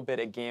little bit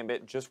at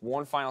Gambit. Just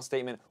one final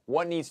statement.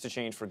 What needs to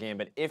change for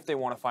Gambit if they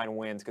want to find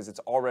wins, because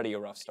it's already a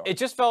rough start? It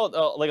just felt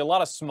like a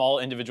lot of small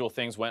individual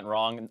things went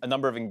wrong. A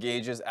number of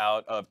engages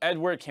out of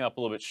Edward came up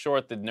a little bit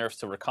short. The nerfs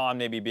to Rakan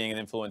maybe being an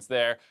influence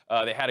there.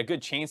 They had a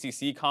good chain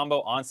CC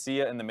combo on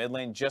Seiya in the mid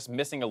lane, just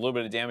missing a little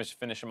bit of damage to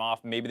finish him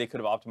off. Maybe they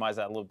could have optimized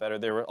that a little better.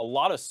 There were a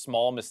lot of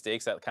small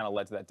mistakes that kind of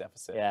led to that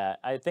deficit. Yeah,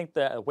 I think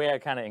the way I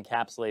kind of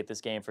encapsulate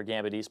this game for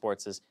Gambit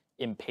Esports is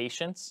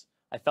impatience.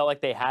 I felt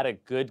like they had a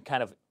good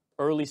kind of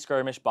early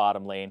skirmish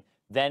bottom lane.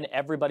 Then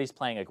everybody's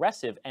playing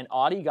aggressive, and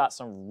Oddie got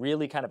some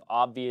really kind of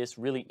obvious,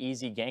 really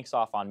easy ganks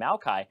off on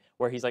Maokai,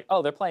 where he's like,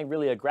 oh, they're playing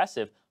really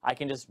aggressive. I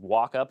can just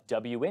walk up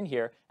W in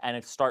here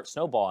and start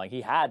snowballing.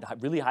 He had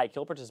really high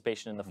kill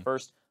participation in the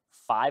first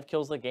 5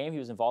 kills of the game. He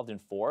was involved in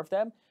 4 of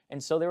them.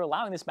 And so they were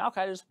allowing this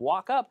Maokai to just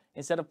walk up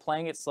instead of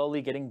playing it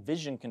slowly, getting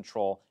vision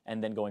control,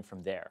 and then going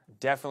from there.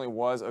 Definitely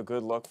was a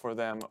good look for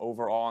them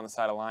overall on the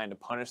side of Lyon to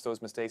punish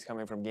those mistakes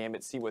coming from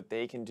Gambit, see what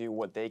they can do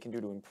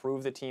to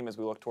improve the team as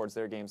we look towards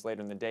their games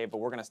later in the day. But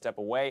we're going to step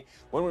away.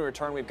 When we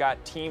return, we've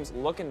got teams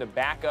looking to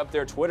back up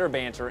their Twitter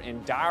banter in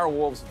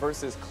Direwolves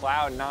versus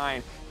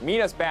Cloud9.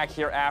 Meet us back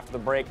here after the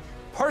break.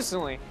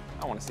 Personally,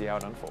 I want to see how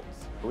it unfolds.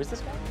 Who is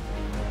this guy?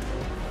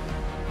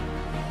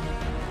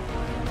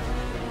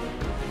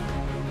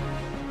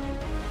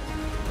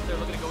 They're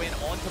looking to go in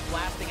onto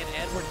Blasting and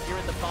Edward here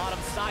in the bottom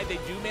side. They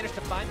do manage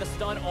to find the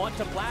stun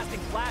onto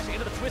Blasting. Flash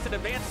into the Twisted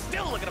Advance.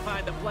 Still looking to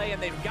find the play,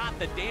 and they've got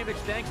the damage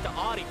thanks to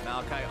Oddie.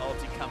 Maokai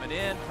ulti coming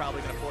in.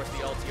 Probably going to force the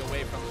ulti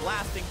away from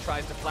Blasting.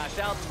 Tries to flash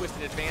out.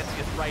 Twisted Advance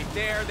is right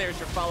there. There's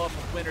your follow-up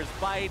with Winner's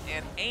Bite,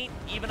 and ain't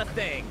even a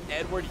thing.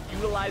 Edward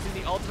utilizing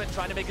the ultimate,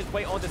 trying to make his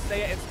way onto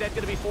Seiya. Instead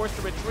going to be forced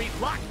to retreat.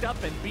 Locked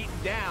up and beaten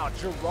down.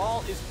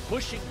 Jirall is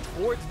pushing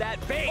towards that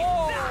base.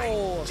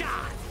 Oh. Nice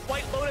shot!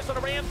 WhiteLotus on a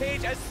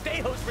rampage as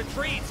Stejos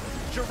retreats.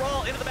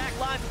 Jirall into the back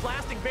lines,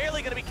 Blasting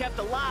barely going to be kept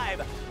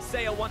alive.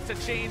 Seiya wants to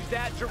change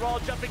that.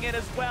 Jirall jumping in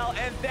as well,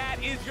 and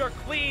that is your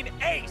clean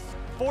ace.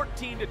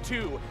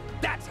 14-2.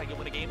 That's how you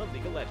win a game of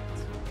League of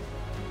Legends.